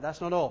God. But that's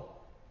not all.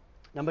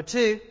 Number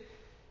two,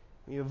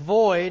 we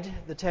avoid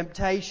the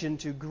temptation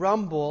to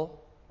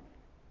grumble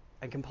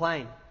and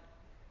complain.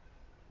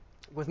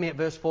 With me at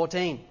verse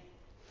 14.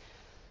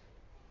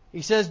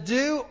 He says,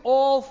 do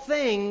all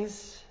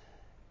things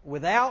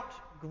without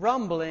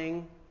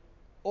grumbling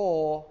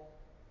or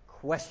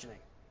questioning.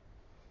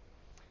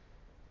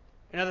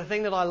 You know, the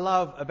thing that I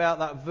love about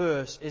that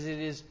verse is it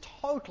is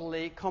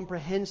totally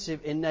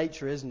comprehensive in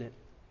nature, isn't it?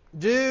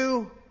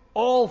 Do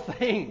all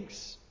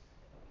things.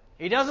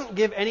 He doesn't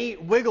give any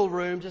wiggle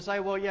room to say,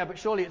 well, yeah, but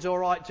surely it's all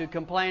right to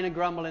complain and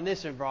grumble in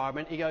this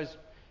environment. He goes,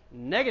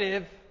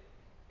 negative.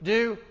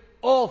 Do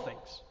all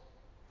things.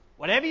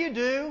 Whatever you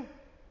do,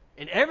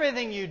 in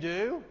everything you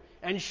do,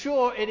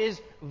 ensure it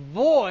is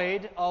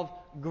void of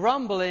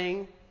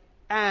grumbling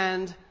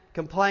and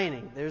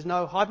complaining. There's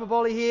no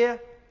hyperbole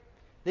here.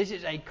 This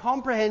is a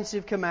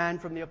comprehensive command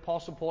from the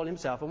Apostle Paul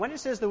himself. And when it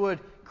says the word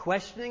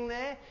questioning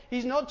there,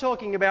 he's not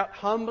talking about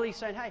humbly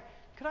saying, hey,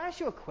 could I ask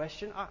you a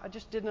question? I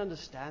just didn't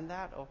understand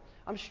that. Or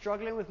I'm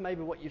struggling with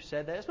maybe what you've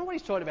said there. That's not what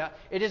he's talking about.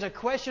 It is a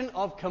question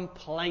of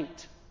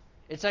complaint.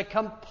 It's a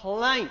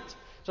complaint.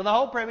 So the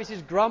whole premise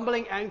is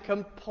grumbling and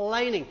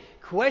complaining.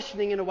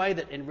 Questioning in a way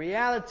that in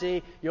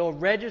reality you're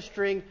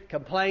registering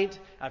complaint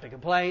after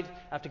complaint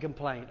after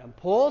complaint. And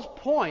Paul's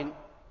point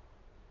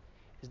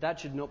is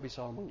that should not be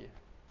so among you.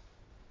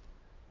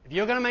 If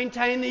you're going to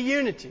maintain the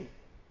unity,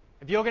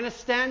 if you're going to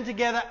stand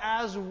together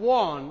as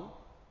one,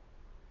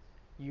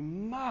 you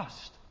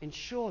must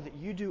ensure that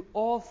you do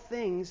all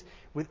things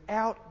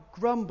without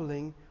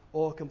grumbling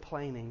or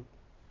complaining.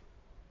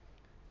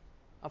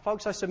 Now,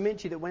 folks, I submit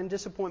to you that when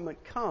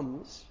disappointment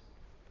comes,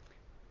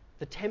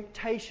 the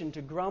temptation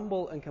to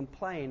grumble and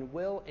complain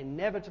will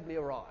inevitably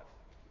arrive.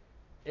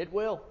 It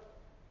will.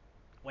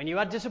 When you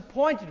are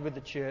disappointed with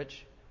the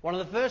church, one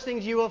of the first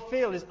things you will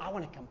feel is, I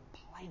want to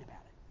complain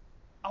about it.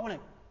 I want to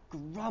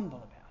grumble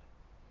about it.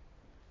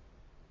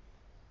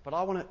 But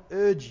I want to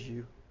urge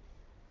you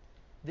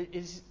that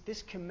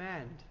this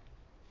command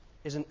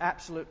is an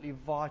absolutely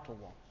vital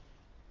one.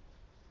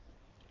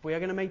 If we are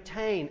going to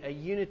maintain a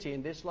unity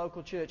in this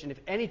local church, and if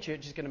any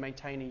church is going to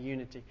maintain a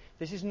unity,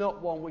 this is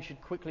not one we should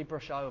quickly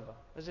brush over,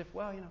 as if,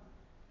 well,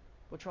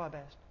 we'll try our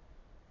best.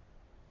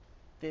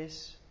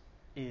 This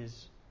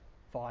is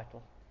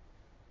vital.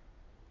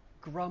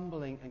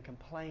 Grumbling and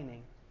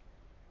complaining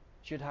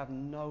should have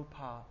no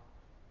part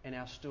in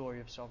our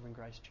story of Sovereign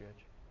Grace Church.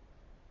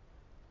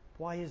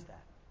 Why is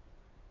that?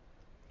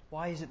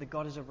 Why is it that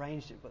God has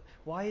arranged it? But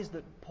why is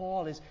that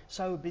Paul is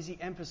so busy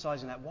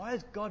emphasizing that? Why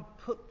has God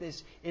put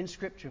this in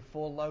Scripture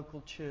for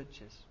local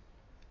churches?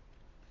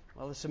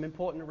 Well, there's some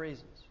important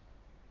reasons.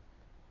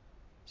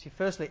 See,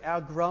 firstly, our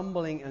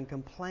grumbling and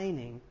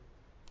complaining,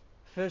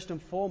 first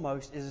and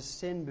foremost, is a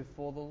sin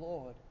before the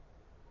Lord.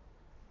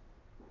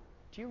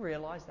 Do you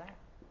realize that?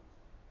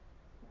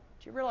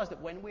 Do you realize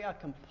that when we are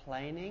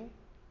complaining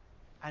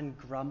and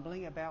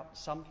grumbling about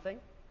something,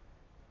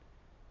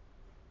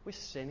 we're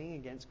sinning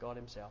against God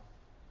Himself.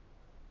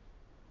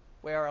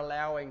 We are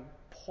allowing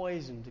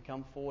poison to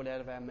come forward out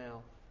of our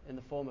mouth in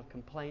the form of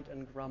complaint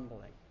and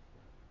grumbling.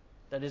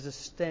 That is a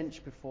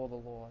stench before the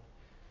Lord.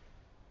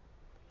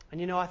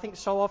 And I think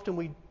so often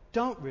we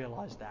don't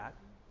realize that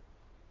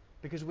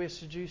because we're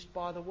seduced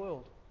by the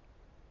world.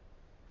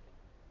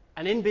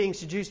 And in being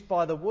seduced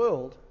by the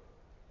world,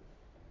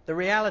 the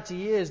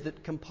reality is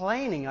that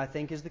complaining, I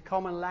think, is the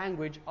common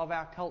language of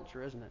our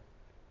culture, isn't it?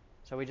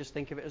 So we just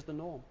think of it as the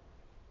norm.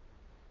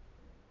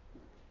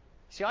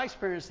 See, I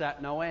experienced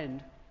that no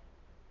end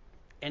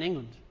in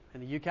England,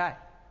 in the UK.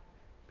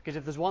 Because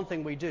if there's one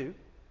thing we do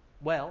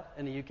well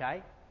in the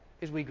UK,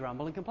 is we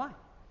grumble and complain.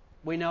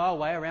 We know our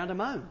way around a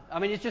moan. I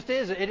mean, it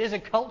is a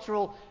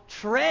cultural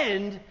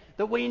trend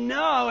that we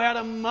know how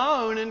to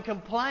moan and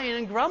complain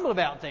and grumble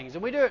about things.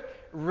 And we do it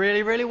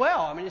really, really well.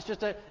 I mean,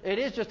 it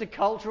is just a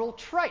cultural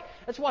trait.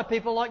 That's why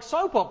people like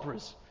soap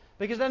operas.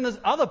 Because then there's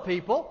other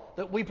people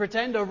that we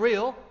pretend are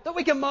real that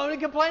we can moan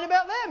and complain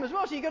about them as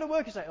well. So you go to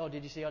work and say, oh,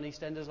 did you see on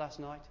EastEnders last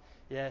night?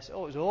 Yes.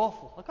 Oh, it was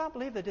awful. I can't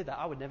believe they did that.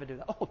 I would never do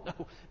that. Oh,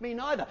 no, me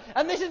neither.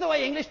 And this is the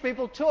way English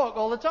people talk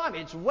all the time.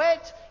 It's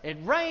wet. It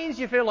rains.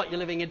 You feel like you're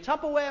living in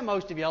Tupperware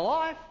most of your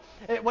life.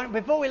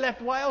 Before we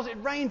left Wales, it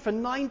rained for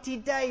 90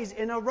 days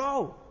in a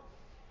row.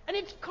 And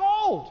it's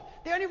cold.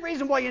 The only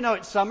reason why you know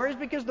it's summer is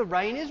because the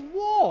rain is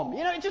warm.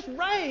 You know, it just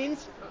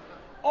rains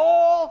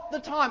all the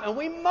time. And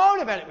we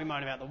moan about it. We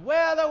moan about the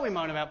weather. We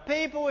moan about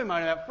people. We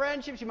moan about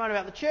friendships. We moan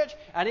about the church.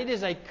 And it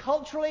is a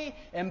culturally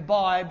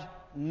imbibed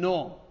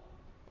norm.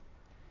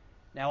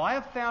 Now, I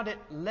have found it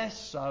less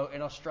so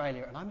in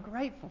Australia, and I'm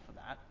grateful for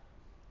that.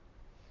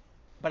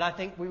 But I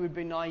think we would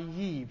be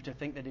naive to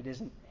think that it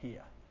isn't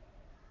here.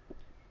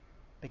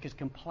 Because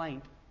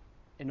complaint,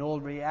 in all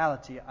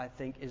reality, I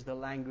think, is the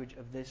language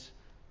of this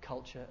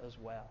culture as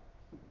well.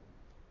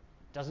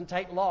 It doesn't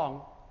take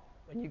long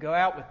when you go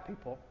out with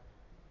people,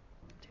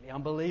 to the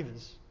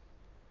unbelievers.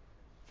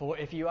 For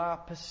if you are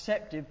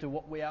perceptive to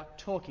what we are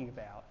talking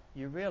about,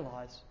 you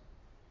realise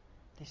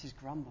this is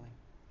grumbling.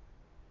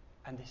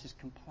 And this is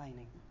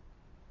complaining.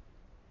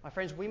 My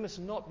friends, we must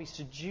not be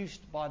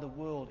seduced by the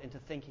world into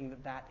thinking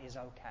that that is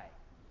okay.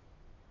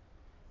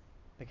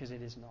 Because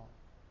it is not.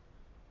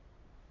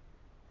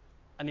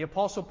 And the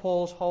Apostle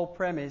Paul's whole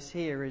premise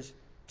here is,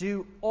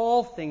 do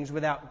all things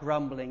without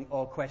grumbling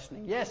or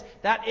questioning. Yes,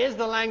 that is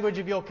the language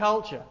of your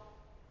culture.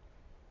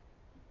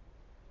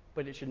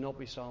 But it should not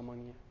be so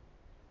among you.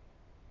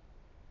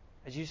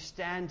 As you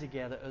stand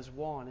together as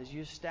one, as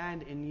you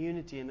stand in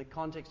unity in the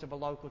context of a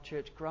local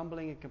church,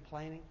 grumbling and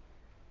complaining,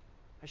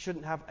 I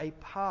shouldn't have a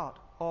part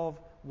of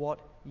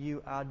what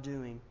you are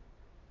doing.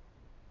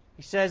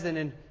 He says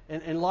then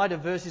in light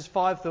of verses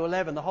 5 through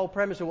 11, the whole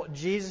premise of what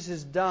Jesus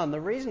has done,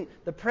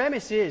 the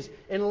premise is,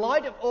 in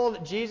light of all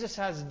that Jesus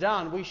has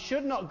done, we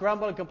should not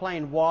grumble and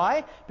complain.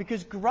 Why?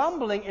 Because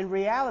grumbling in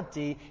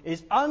reality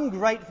is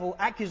ungrateful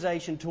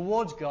accusation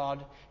towards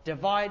God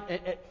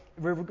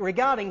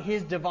regarding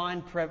His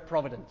divine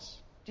providence.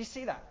 Do you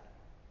see that?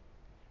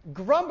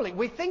 Grumbling,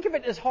 we think of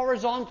it as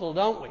horizontal,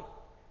 don't we?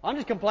 I'm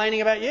just complaining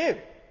about you.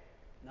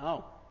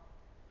 No.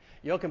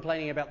 You're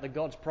complaining about the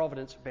God's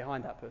providence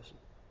behind that person.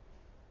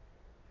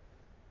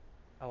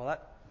 Oh, well,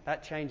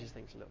 that changes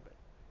things a little bit.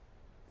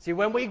 See,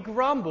 when we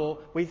grumble,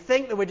 we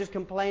think that we're just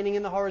complaining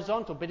in the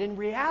horizontal. But in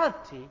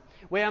reality,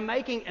 we are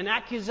making an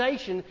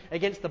accusation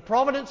against the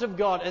providence of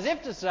God, as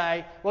if to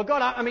say, well,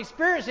 God, I'm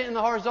experiencing it in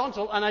the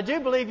horizontal, and I do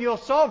believe you're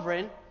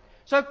sovereign.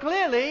 So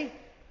clearly,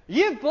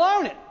 you've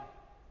blown it.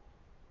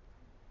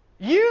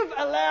 You've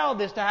allowed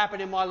this to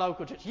happen in my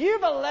local church.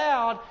 You've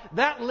allowed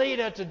that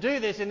leader to do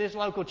this in this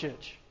local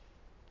church.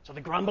 So the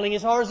grumbling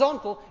is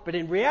horizontal, but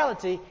in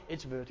reality,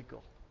 it's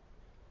vertical.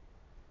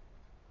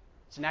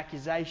 It's an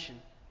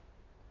accusation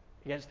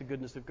against the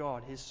goodness of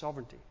God, His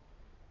sovereignty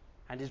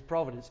and His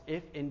providence,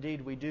 if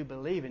indeed we do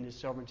believe in His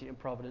sovereignty and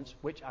providence,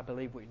 which I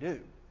believe we do.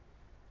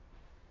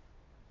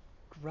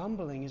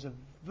 Grumbling is a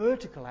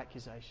vertical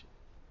accusation.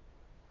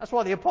 That's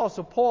why the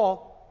Apostle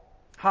Paul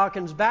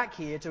harkens back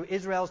here to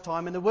Israel's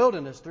time in the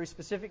wilderness through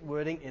specific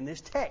wording in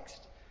this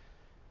text.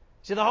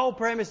 See, the whole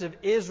premise of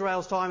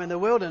Israel's time in the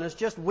wilderness,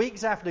 just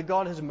weeks after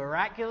God has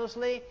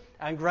miraculously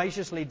and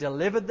graciously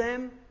delivered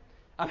them,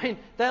 I mean,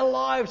 their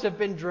lives have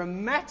been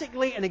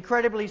dramatically and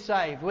incredibly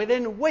saved.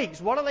 Within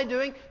weeks, what are they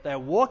doing? They're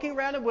walking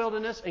around the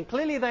wilderness, and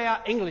clearly they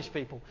are English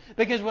people.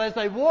 Because as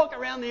they walk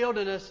around the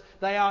wilderness,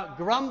 they are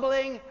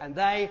grumbling and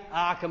they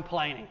are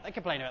complaining. They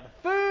complain about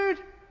the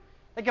food,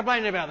 they're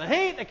complaining about the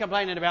heat, they're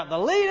complaining about the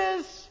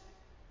leaders,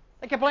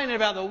 they're complaining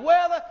about the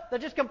weather, they're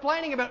just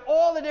complaining about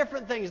all the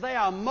different things. They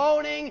are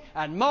moaning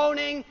and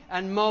moaning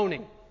and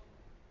moaning.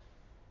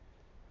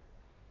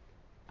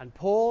 And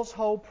Paul's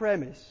whole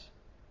premise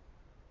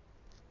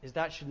is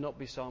that should not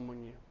be so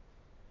among you.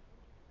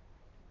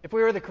 If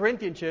we were the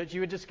Corinthian church,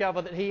 you would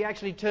discover that he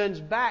actually turns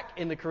back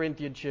in the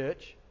Corinthian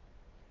church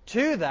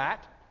to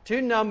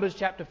Numbers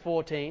chapter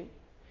 14,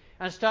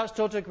 and starts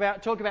to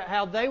talk about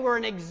how they were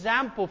an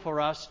example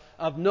for us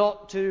of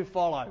not to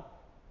follow.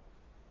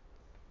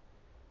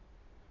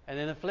 And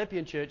in the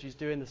Philippian church, he's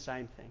doing the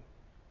same thing.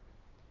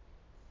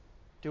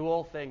 Do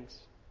all things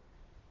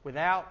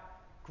without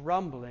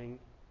grumbling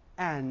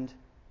and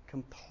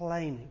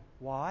complaining.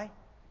 Why?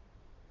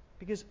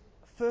 Because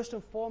first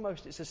and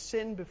foremost, it's a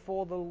sin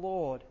before the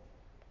Lord.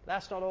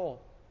 That's not all.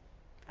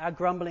 Our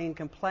grumbling and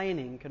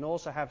complaining can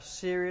also have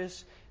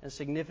serious and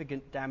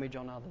significant damage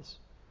on others.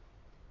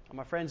 And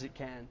my friends, it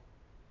can.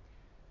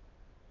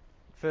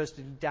 First,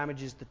 it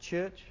damages the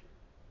church.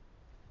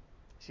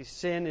 See,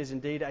 sin is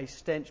indeed a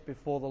stench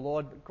before the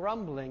Lord, but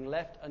grumbling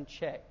left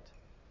unchecked,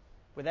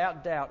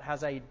 without doubt,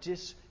 has a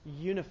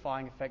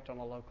disunifying effect on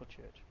a local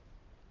church.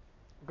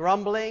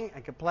 Grumbling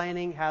and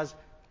complaining has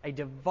a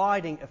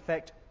dividing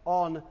effect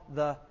on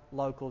the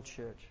local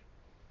church.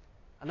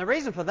 And the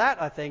reason for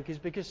that, I think, is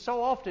because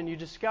so often you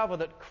discover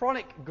that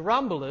chronic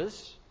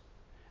grumblers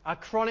are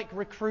chronic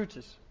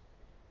recruiters.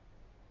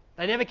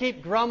 They never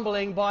keep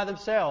grumbling by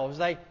themselves.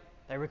 They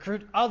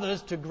recruit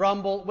others to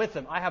grumble with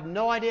them. I have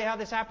no idea how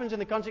this happens in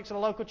the context of a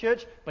local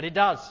church, but it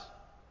does.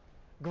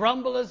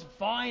 Grumblers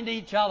find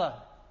each other.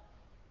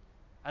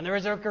 And there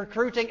is a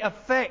recruiting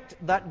effect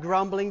that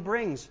grumbling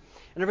brings.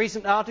 In a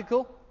recent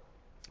article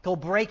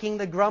called Breaking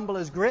the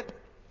Grumbler's Grip,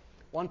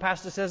 one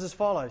pastor says as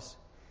follows.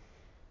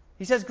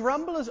 He says,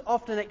 grumblers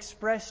often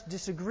express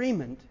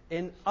disagreement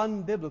in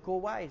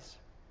unbiblical ways,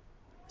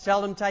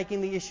 seldom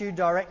taking the issue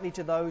directly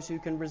to those who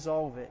can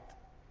resolve it.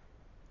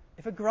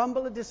 If a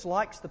grumbler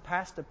dislikes the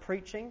pastor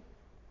preaching,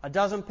 a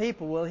dozen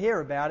people will hear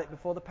about it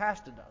before the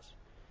pastor does.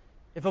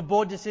 If a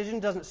board decision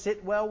doesn't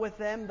sit well with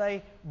them,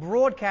 they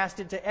broadcast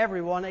it to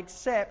everyone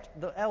except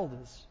the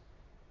elders.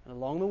 And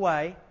along the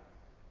way,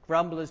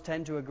 grumblers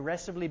tend to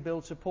aggressively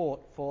build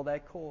support for their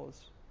cause.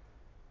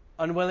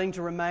 Unwilling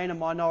to remain a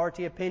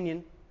minority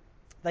opinion,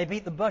 they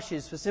beat the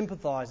bushes for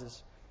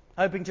sympathisers,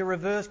 hoping to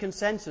reverse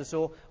consensus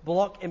or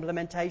block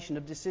implementation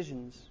of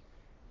decisions.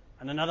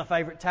 And another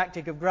favourite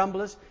tactic of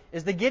grumblers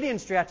is the Gideon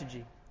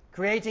strategy,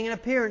 creating an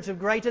appearance of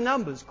greater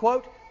numbers.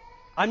 Quote,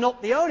 I'm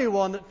not the only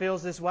one that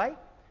feels this way.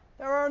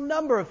 There are a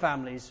number of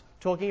families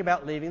talking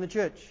about leaving the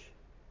church.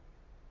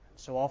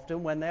 So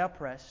often when they are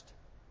pressed,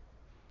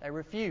 they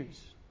refuse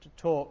to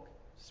talk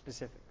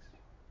specifics.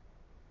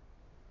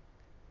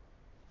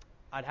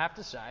 I'd have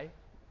to say,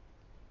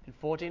 in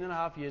 14 and a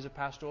half years of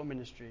pastoral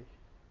ministry,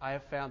 I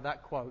have found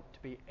that quote to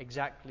be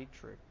exactly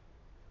true.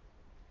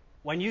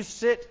 When you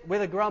sit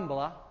with a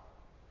grumbler,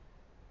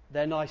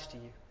 they're nice to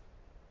you.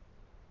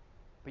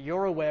 But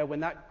you're aware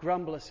when that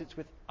grumbler sits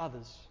with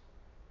others,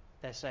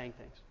 they're saying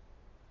things.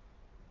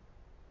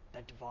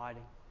 They're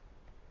dividing.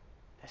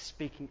 They're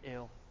speaking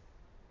ill.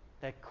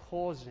 They're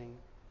causing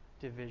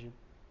division.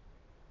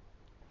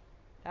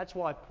 That's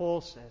why Paul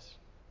says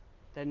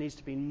there needs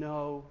to be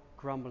no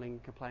grumbling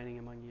and complaining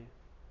among you.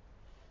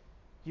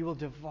 You will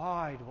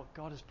divide what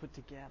God has put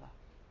together.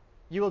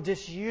 You will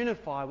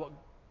disunify what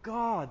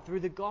God, through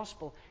the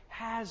gospel,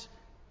 has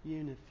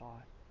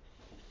unified.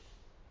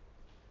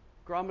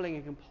 Grumbling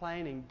and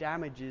complaining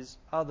damages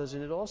others,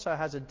 and it also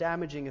has a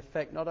damaging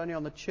effect not only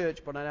on the church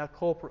but on our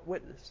corporate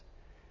witness.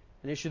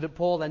 An issue that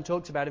Paul then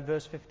talks about in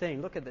verse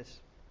 15. Look at this.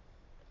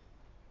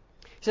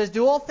 He says,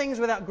 do all things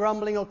without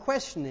grumbling or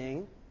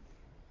questioning,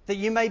 that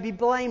you may be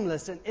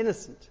blameless and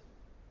innocent,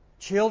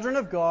 children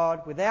of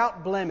God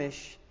without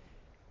blemish,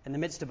 in the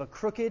midst of a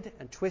crooked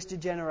and twisted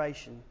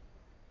generation,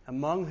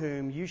 among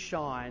whom you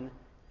shine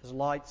as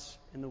lights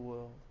in the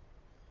world.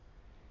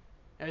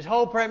 Now, his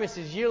whole premise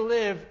is you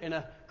live in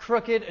a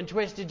crooked and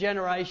twisted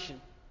generation.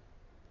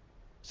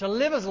 So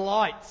live as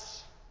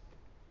lights.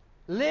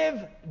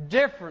 Live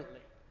differently.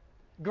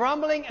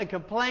 Grumbling and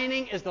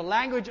complaining is the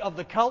language of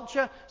the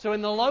culture. So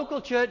in the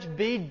local church,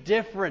 be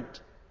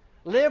different.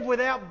 Live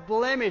without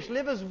blemish.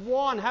 Live as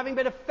one, having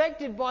been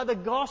affected by the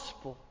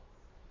gospel.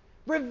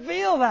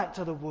 Reveal that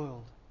to the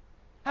world.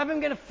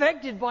 Having been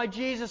affected by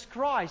Jesus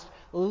Christ,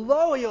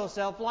 lower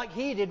yourself like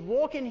He did,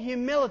 walk in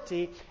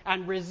humility,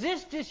 and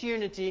resist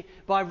disunity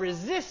by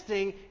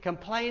resisting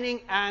complaining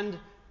and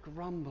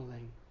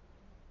grumbling.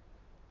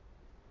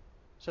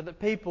 So that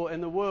people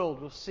in the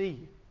world will see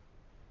you.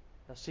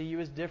 They'll see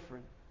you as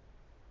different.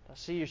 They'll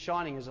see you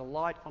shining as a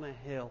light on a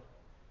hill.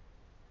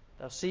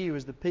 They'll see you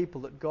as the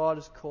people that God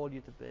has called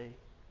you to be.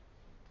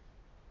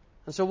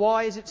 And so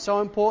why is it so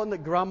important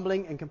that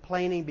grumbling and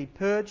complaining be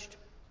purged?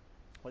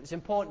 Well, it's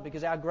important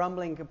because our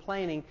grumbling and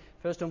complaining,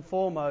 first and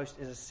foremost,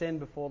 is a sin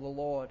before the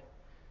Lord.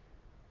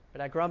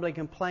 But our grumbling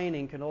and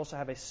complaining can also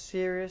have a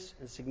serious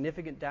and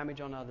significant damage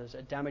on others,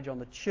 a damage on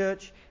the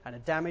church and a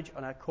damage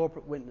on our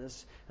corporate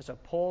witness. And so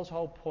Paul's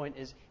whole point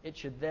is it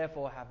should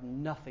therefore have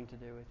nothing to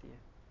do with you.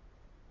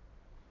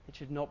 It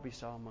should not be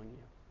so among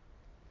you.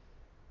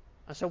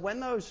 And so when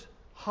those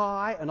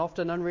high and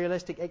often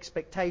unrealistic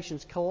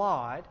expectations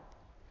collide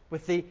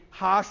with the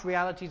harsh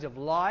realities of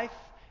life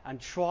and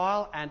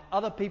trial and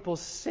other people's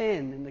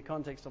sin in the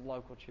context of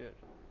local church,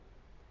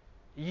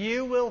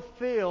 you will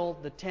feel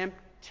the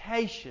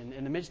temptation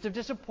in the midst of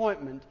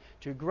disappointment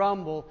to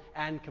grumble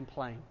and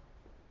complain.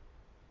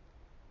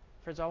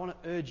 Friends, I want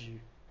to urge you,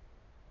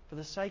 for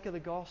the sake of the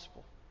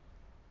gospel,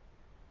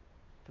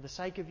 for the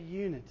sake of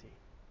unity,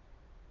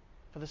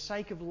 for the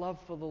sake of love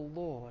for the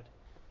Lord,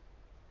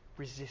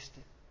 resist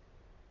it.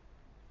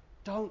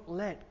 Don't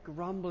let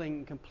grumbling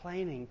and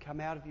complaining come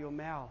out of your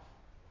mouth.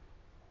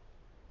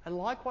 And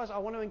likewise, I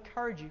want to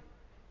encourage you,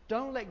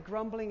 don't let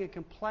grumbling and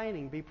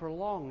complaining be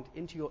prolonged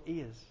into your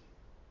ears.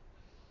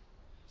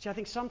 See, I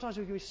think sometimes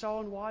we can be so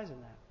unwise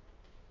in that.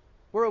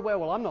 We're aware,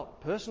 well, I'm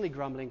not personally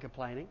grumbling and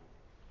complaining.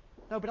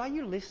 No, but are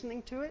you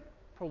listening to it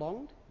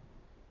prolonged?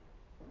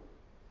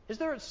 Is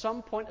there at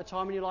some point a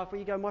time in your life where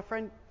you go, my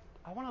friend,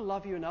 I want to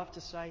love you enough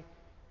to say,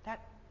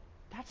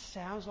 that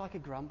sounds like a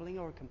grumbling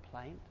or a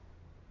complaint.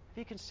 Have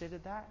you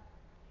considered that?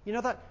 You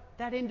know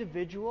that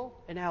individual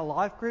in our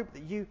life group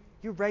that you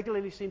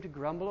regularly seem to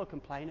grumble or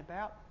complain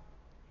about?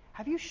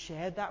 Have you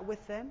shared that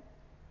with them?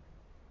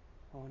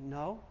 Oh,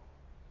 no?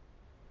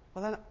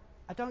 Well, then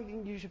I don't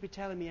think you should be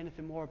telling me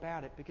anything more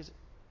about it, because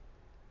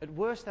at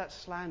worst that's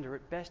slander,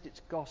 at best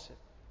it's gossip.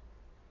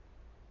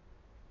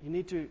 You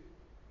need to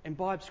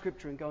imbibe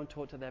Scripture and go and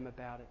talk to them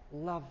about it.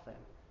 Love them.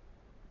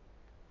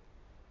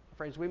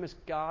 Friends, we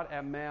must guard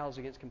our mouths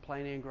against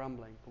complaining and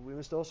grumbling, but we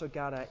must also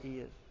guard our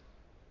ears.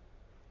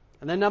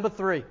 And then number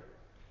 3,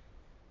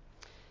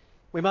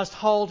 we must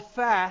hold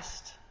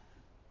fast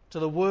to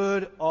the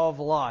word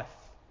of life.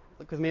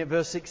 Look with me at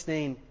verse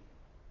 16.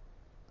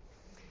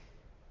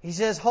 He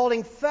says,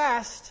 holding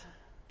fast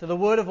to the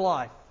word of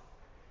life,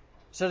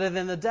 so that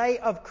in the day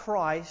of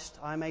Christ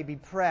I may be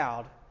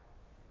proud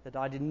that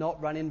I did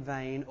not run in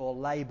vain or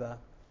labour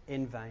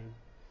in vain.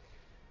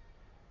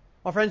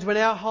 My friends, when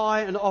our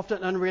high and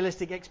often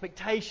unrealistic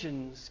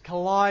expectations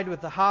collide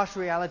with the harsh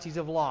realities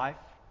of life,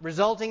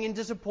 resulting in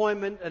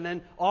disappointment and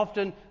then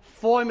often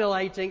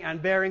formulating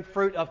and bearing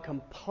fruit of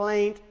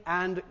complaint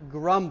and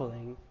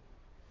grumbling,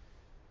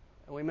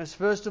 we must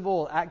first of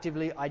all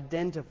actively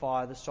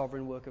identify the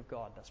sovereign work of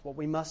God. That's what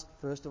we must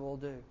first of all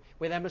do.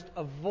 We then must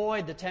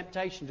avoid the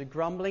temptation to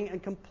grumbling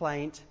and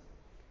complaint.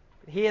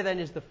 Here then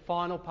is the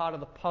final part of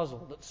the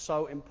puzzle that's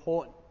so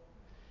important.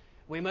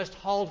 We must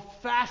hold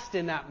fast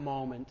in that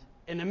moment,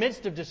 in the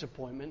midst of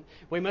disappointment.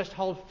 We must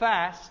hold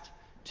fast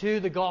to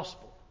the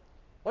gospel.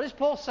 What is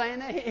Paul saying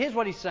there? Here's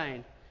what he's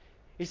saying.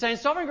 He's saying,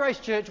 Sovereign Grace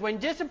Church, when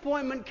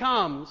disappointment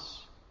comes,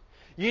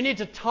 you need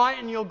to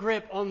tighten your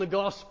grip on the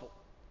gospel.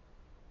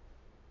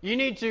 You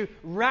need to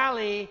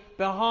rally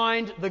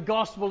behind the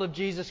gospel of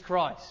Jesus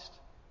Christ.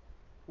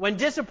 When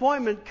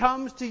disappointment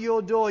comes to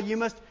your door, you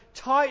must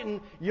tighten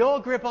your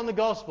grip on the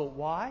gospel.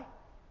 Why?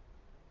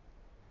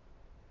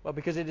 Well,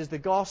 because it is the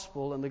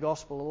gospel and the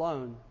gospel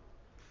alone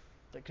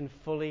that can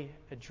fully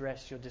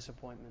address your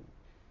disappointment.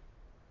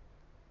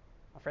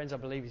 My friends, I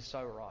believe he's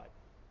so right.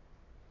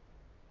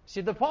 See,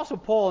 the Apostle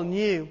Paul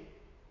knew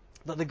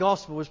that the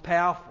gospel was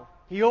powerful.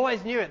 He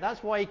always knew it.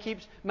 That's why he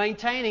keeps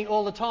maintaining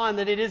all the time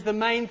that it is the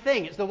main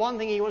thing. It's the one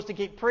thing he wants to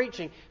keep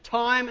preaching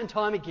time and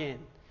time again.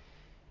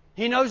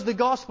 He knows the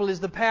gospel is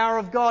the power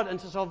of God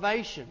unto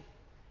salvation.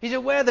 He's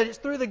aware that it's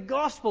through the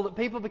gospel that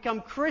people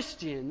become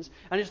Christians,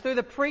 and it's through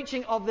the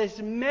preaching of this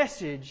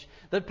message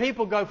that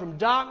people go from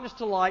darkness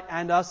to light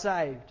and are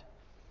saved.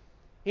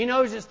 He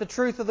knows it's the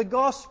truth of the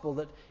gospel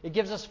that it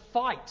gives us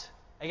fight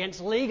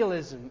against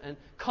legalism and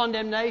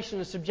condemnation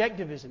and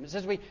subjectivism. It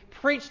says we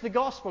preach the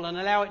gospel and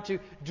allow it to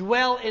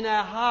dwell in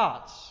our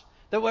hearts.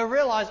 That we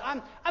realize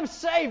I'm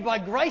saved by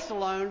grace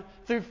alone,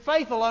 through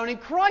faith alone, in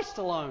Christ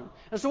alone.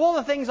 And so all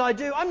the things I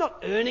do, I'm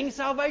not earning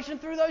salvation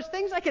through those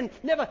things. I can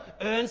never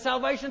earn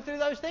salvation through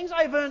those things.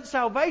 I've earned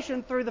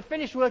salvation through the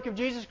finished work of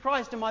Jesus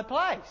Christ in my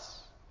place.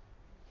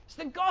 It's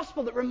the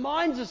gospel that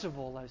reminds us of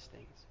all those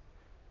things.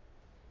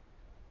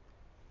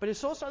 But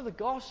it's also the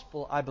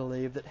gospel, I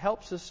believe, that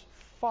helps us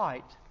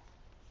fight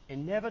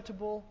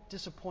inevitable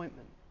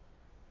disappointment.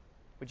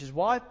 Which is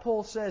why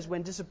Paul says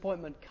when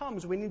disappointment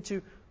comes, we need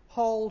to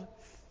hold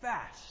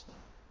fast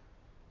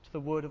to the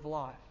word of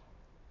life.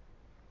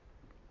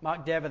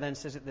 Mark Dever then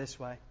says it this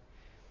way.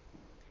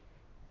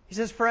 He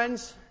says,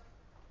 friends,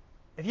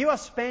 if you are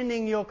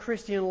spending your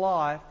Christian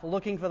life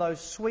looking for those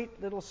sweet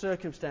little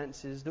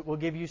circumstances that will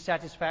give you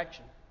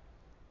satisfaction,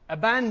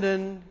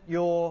 abandon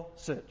your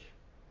search.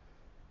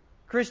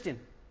 Christian,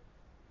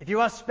 if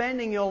you are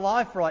spending your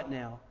life right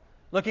now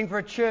looking for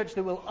a church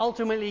that will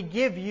ultimately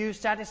give you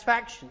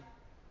satisfaction,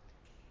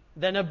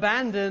 then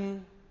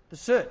abandon the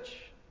search.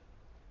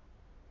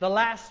 The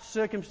last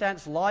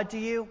circumstance lied to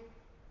you,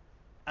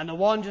 and the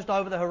one just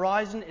over the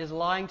horizon is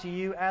lying to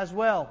you as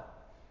well.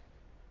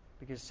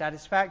 Because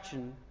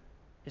satisfaction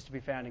is to be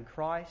found in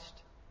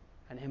Christ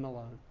and Him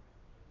alone.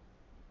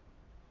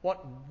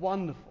 What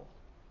wonderful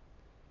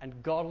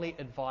and godly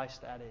advice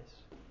that is.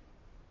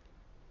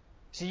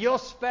 See, your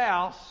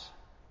spouse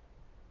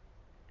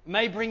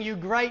may bring you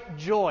great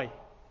joy.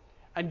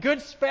 And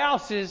good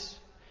spouses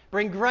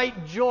bring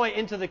great joy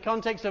into the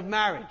context of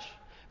marriage.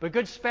 But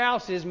good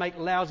spouses make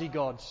lousy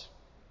gods.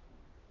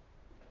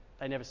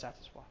 They never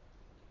satisfy.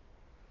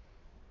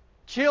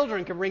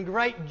 Children can bring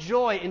great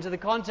joy into the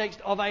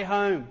context of a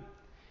home.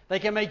 They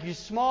can make you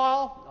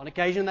smile. On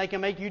occasion they can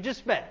make you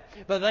despair.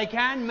 But they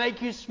can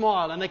make you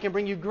smile and they can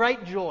bring you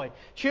great joy.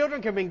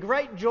 Children can bring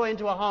great joy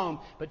into a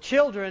home. But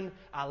children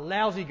are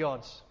lousy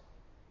gods.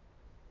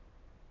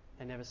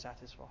 They never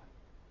satisfy.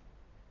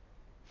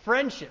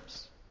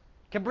 Friendships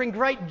can bring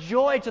great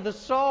joy to the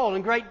soul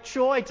and great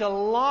joy to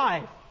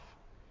life.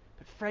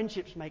 But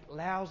friendships make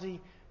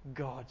lousy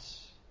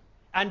gods.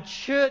 And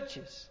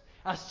churches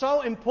are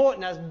so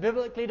important as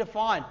biblically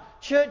defined.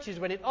 Churches,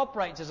 when it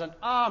operates as an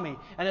army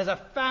and as a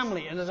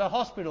family and as a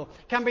hospital,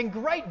 can bring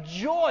great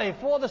joy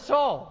for the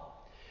soul.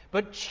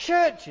 But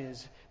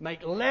churches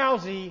make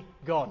lousy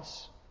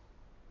gods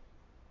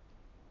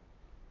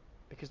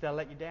because they'll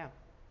let you down.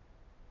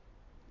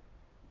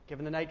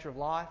 Given the nature of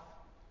life,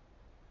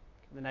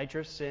 given the nature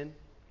of sin,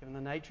 given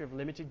the nature of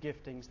limited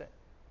giftings, that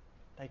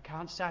they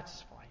can't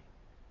satisfy you.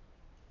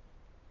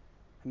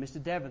 And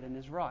Mr. Deverden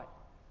is right.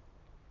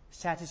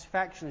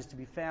 Satisfaction is to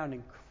be found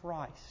in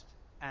Christ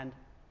and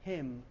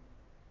Him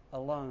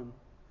alone.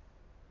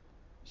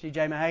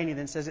 C.J. Mahaney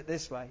then says it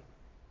this way.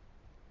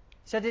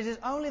 He said, it is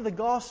only the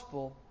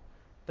gospel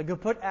that can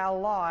put our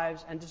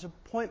lives and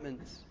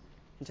disappointments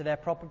into their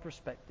proper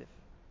perspective.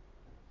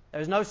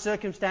 There is no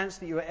circumstance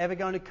that you are ever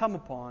going to come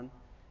upon,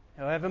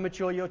 however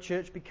mature your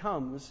church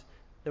becomes,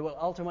 that will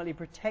ultimately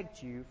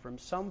protect you from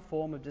some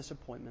form of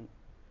disappointment.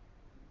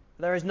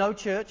 There is no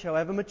church,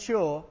 however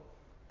mature,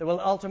 that will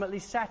ultimately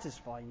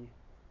satisfy you.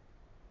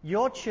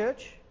 Your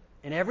church,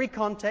 in every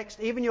context,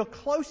 even your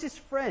closest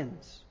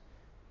friends,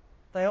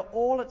 they are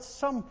all at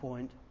some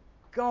point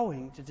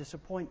going to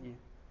disappoint you.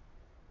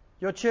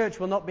 Your church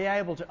will not be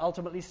able to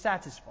ultimately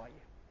satisfy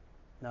you.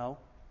 No.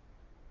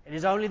 It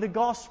is only the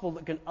gospel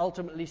that can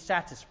ultimately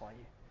satisfy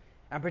you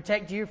and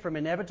protect you from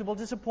inevitable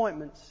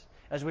disappointments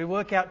as we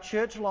work out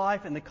church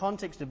life in the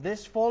context of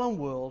this fallen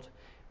world,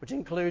 which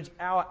includes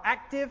our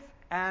active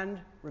and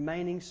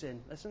remaining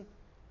sin. Listen,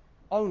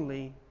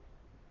 only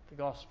the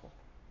gospel.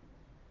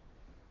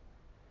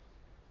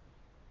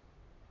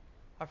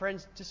 My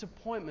friends,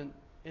 disappointment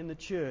in the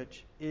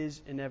church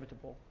is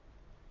inevitable.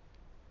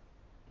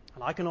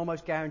 And I can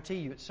almost guarantee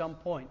you at some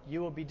point you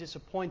will be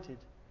disappointed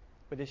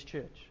with this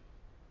church.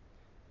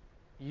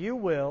 You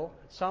will,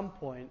 at some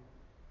point,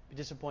 be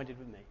disappointed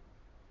with me.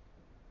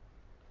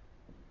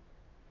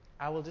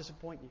 I will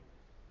disappoint you.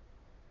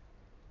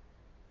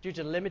 Due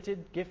to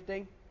limited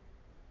gifting,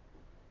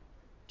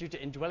 due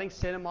to indwelling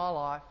sin in my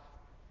life,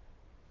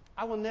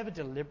 I will never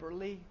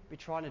deliberately be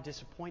trying to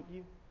disappoint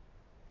you.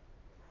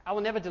 I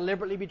will never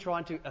deliberately be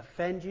trying to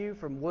offend you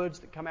from words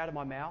that come out of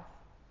my mouth.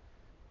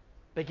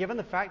 But given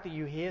the fact that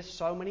you hear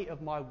so many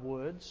of my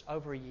words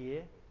over a year,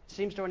 it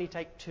seems to only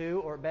take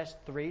 2 or at best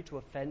 3 to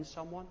offend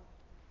someone.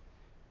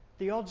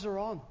 The odds are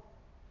on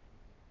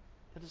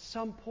that at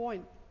some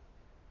point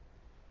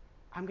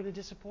I'm going to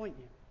disappoint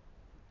you.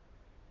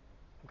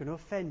 I'm going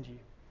to offend you.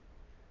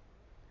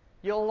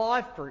 Your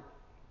life fruit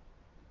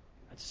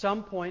at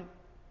some point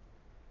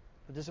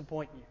will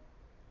disappoint you.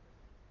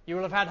 You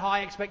will have had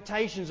high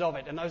expectations of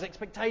it, and those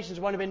expectations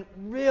won't have been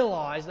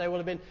realized. They will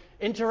have been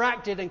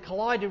interacted and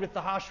collided with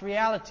the harsh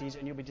realities,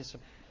 and you'll be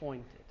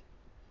disappointed.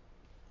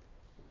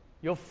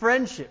 Your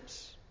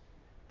friendships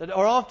that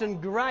are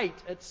often great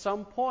at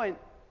some point,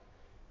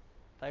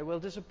 they will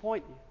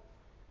disappoint you.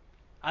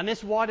 And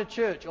this wider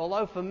church,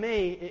 although for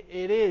me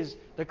it is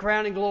the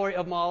crowning glory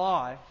of my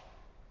life,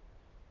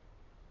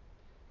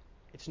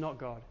 it's not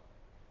God.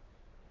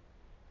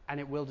 And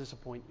it will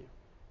disappoint you.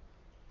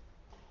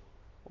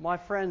 Well, my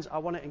friends, I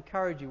want to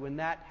encourage you when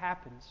that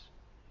happens,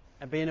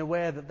 and being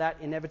aware that that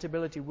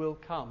inevitability will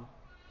come,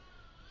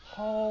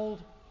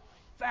 hold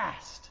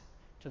fast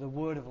to the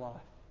word of life.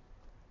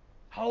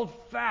 Hold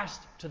fast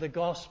to the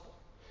gospel.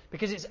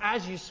 Because it's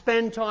as you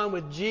spend time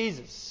with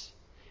Jesus,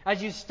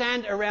 as you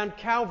stand around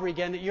Calvary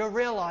again, that you'll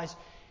realize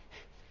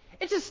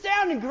it's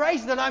astounding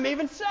grace that I'm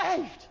even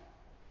saved.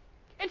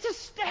 It's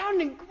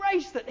astounding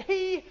grace that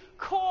He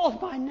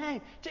called my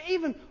name to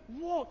even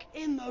walk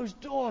in those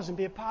doors and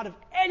be a part of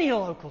any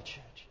local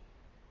church.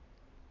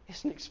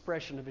 It's an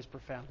expression of His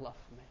profound love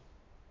for me.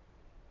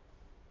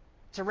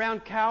 It's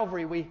around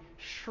Calvary we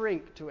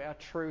shrink to our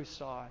true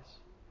size.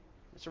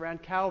 It's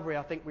around Calvary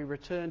I think we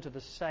return to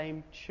the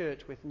same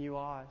church with new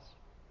eyes.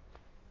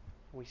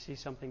 We see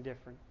something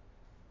different.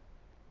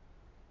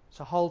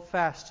 So hold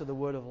fast to the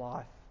word of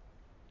life.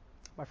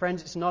 My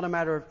friends, it's not a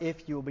matter of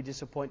if you will be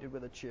disappointed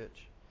with a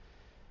church.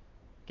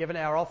 Given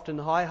our often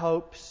high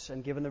hopes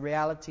and given the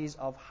realities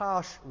of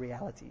harsh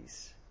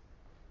realities,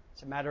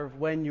 it's a matter of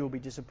when you will be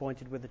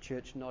disappointed with the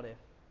church, not if.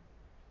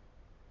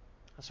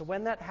 And so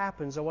when that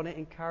happens, I want to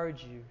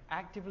encourage you,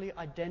 actively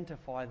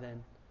identify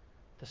then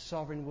the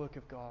sovereign work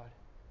of God.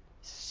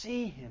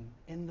 See Him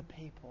in the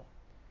people.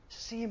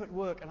 See Him at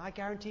work, and I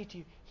guarantee to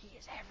you, He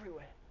is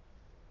everywhere.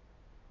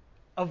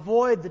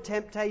 Avoid the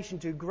temptation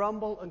to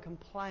grumble and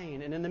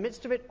complain, and in the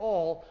midst of it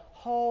all,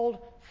 hold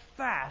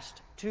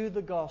fast to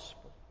the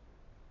gospel.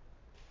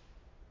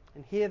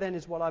 And here then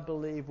is what I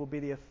believe will be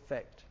the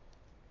effect.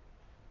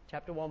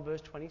 Chapter 1, verse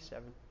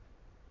 27.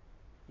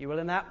 You will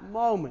in that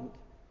moment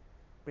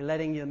be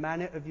letting the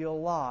manner of your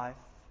life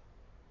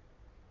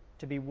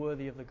to be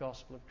worthy of the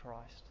gospel of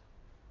Christ.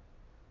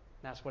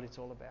 And that's what it's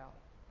all about.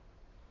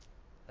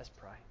 Let's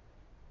pray.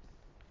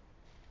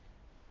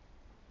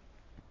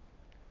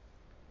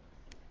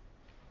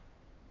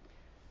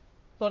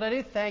 Lord, I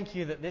do thank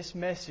You that this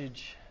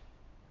message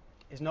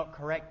is not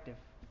corrective.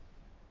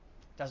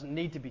 It doesn't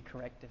need to be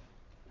corrective.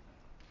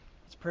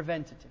 It's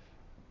preventative.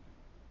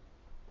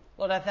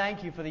 Lord, I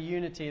thank You for the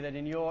unity that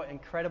in Your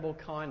incredible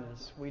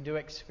kindness we do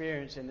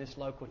experience in this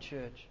local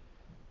church.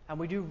 And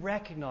we do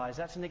recognize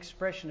that's an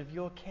expression of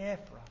Your care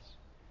for us.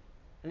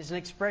 And it's an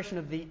expression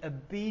of the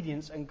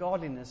obedience and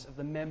godliness of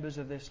the members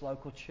of this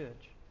local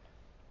church.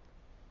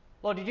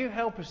 Lord, you do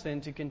help us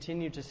then to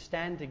continue to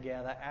stand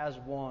together as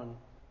one,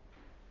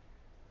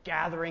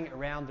 gathering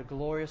around the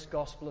glorious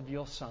gospel of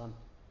Your Son,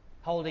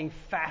 holding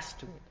fast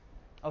to it,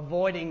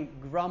 avoiding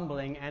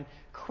grumbling, and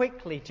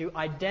quickly to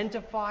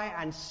identify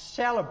and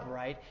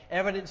celebrate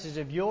evidences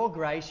of Your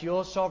grace,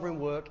 Your sovereign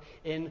work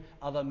in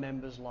other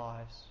members'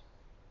 lives.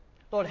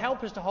 Lord,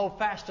 help us to hold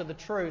fast to the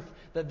truth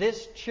that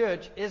this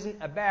church isn't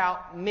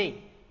about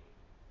me.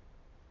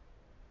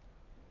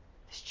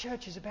 This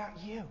church is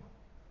about You.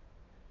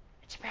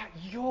 It's about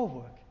Your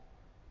work.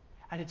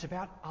 And it's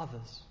about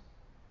others.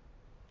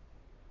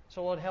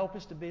 So Lord, help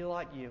us to be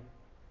like you,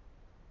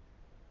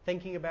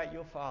 thinking about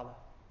your Father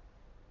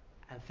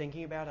and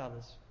thinking about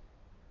others.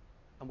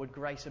 And would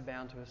grace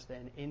abound to us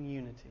then in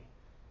unity,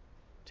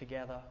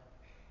 together,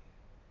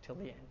 till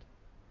the end.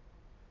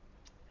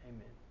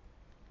 Amen.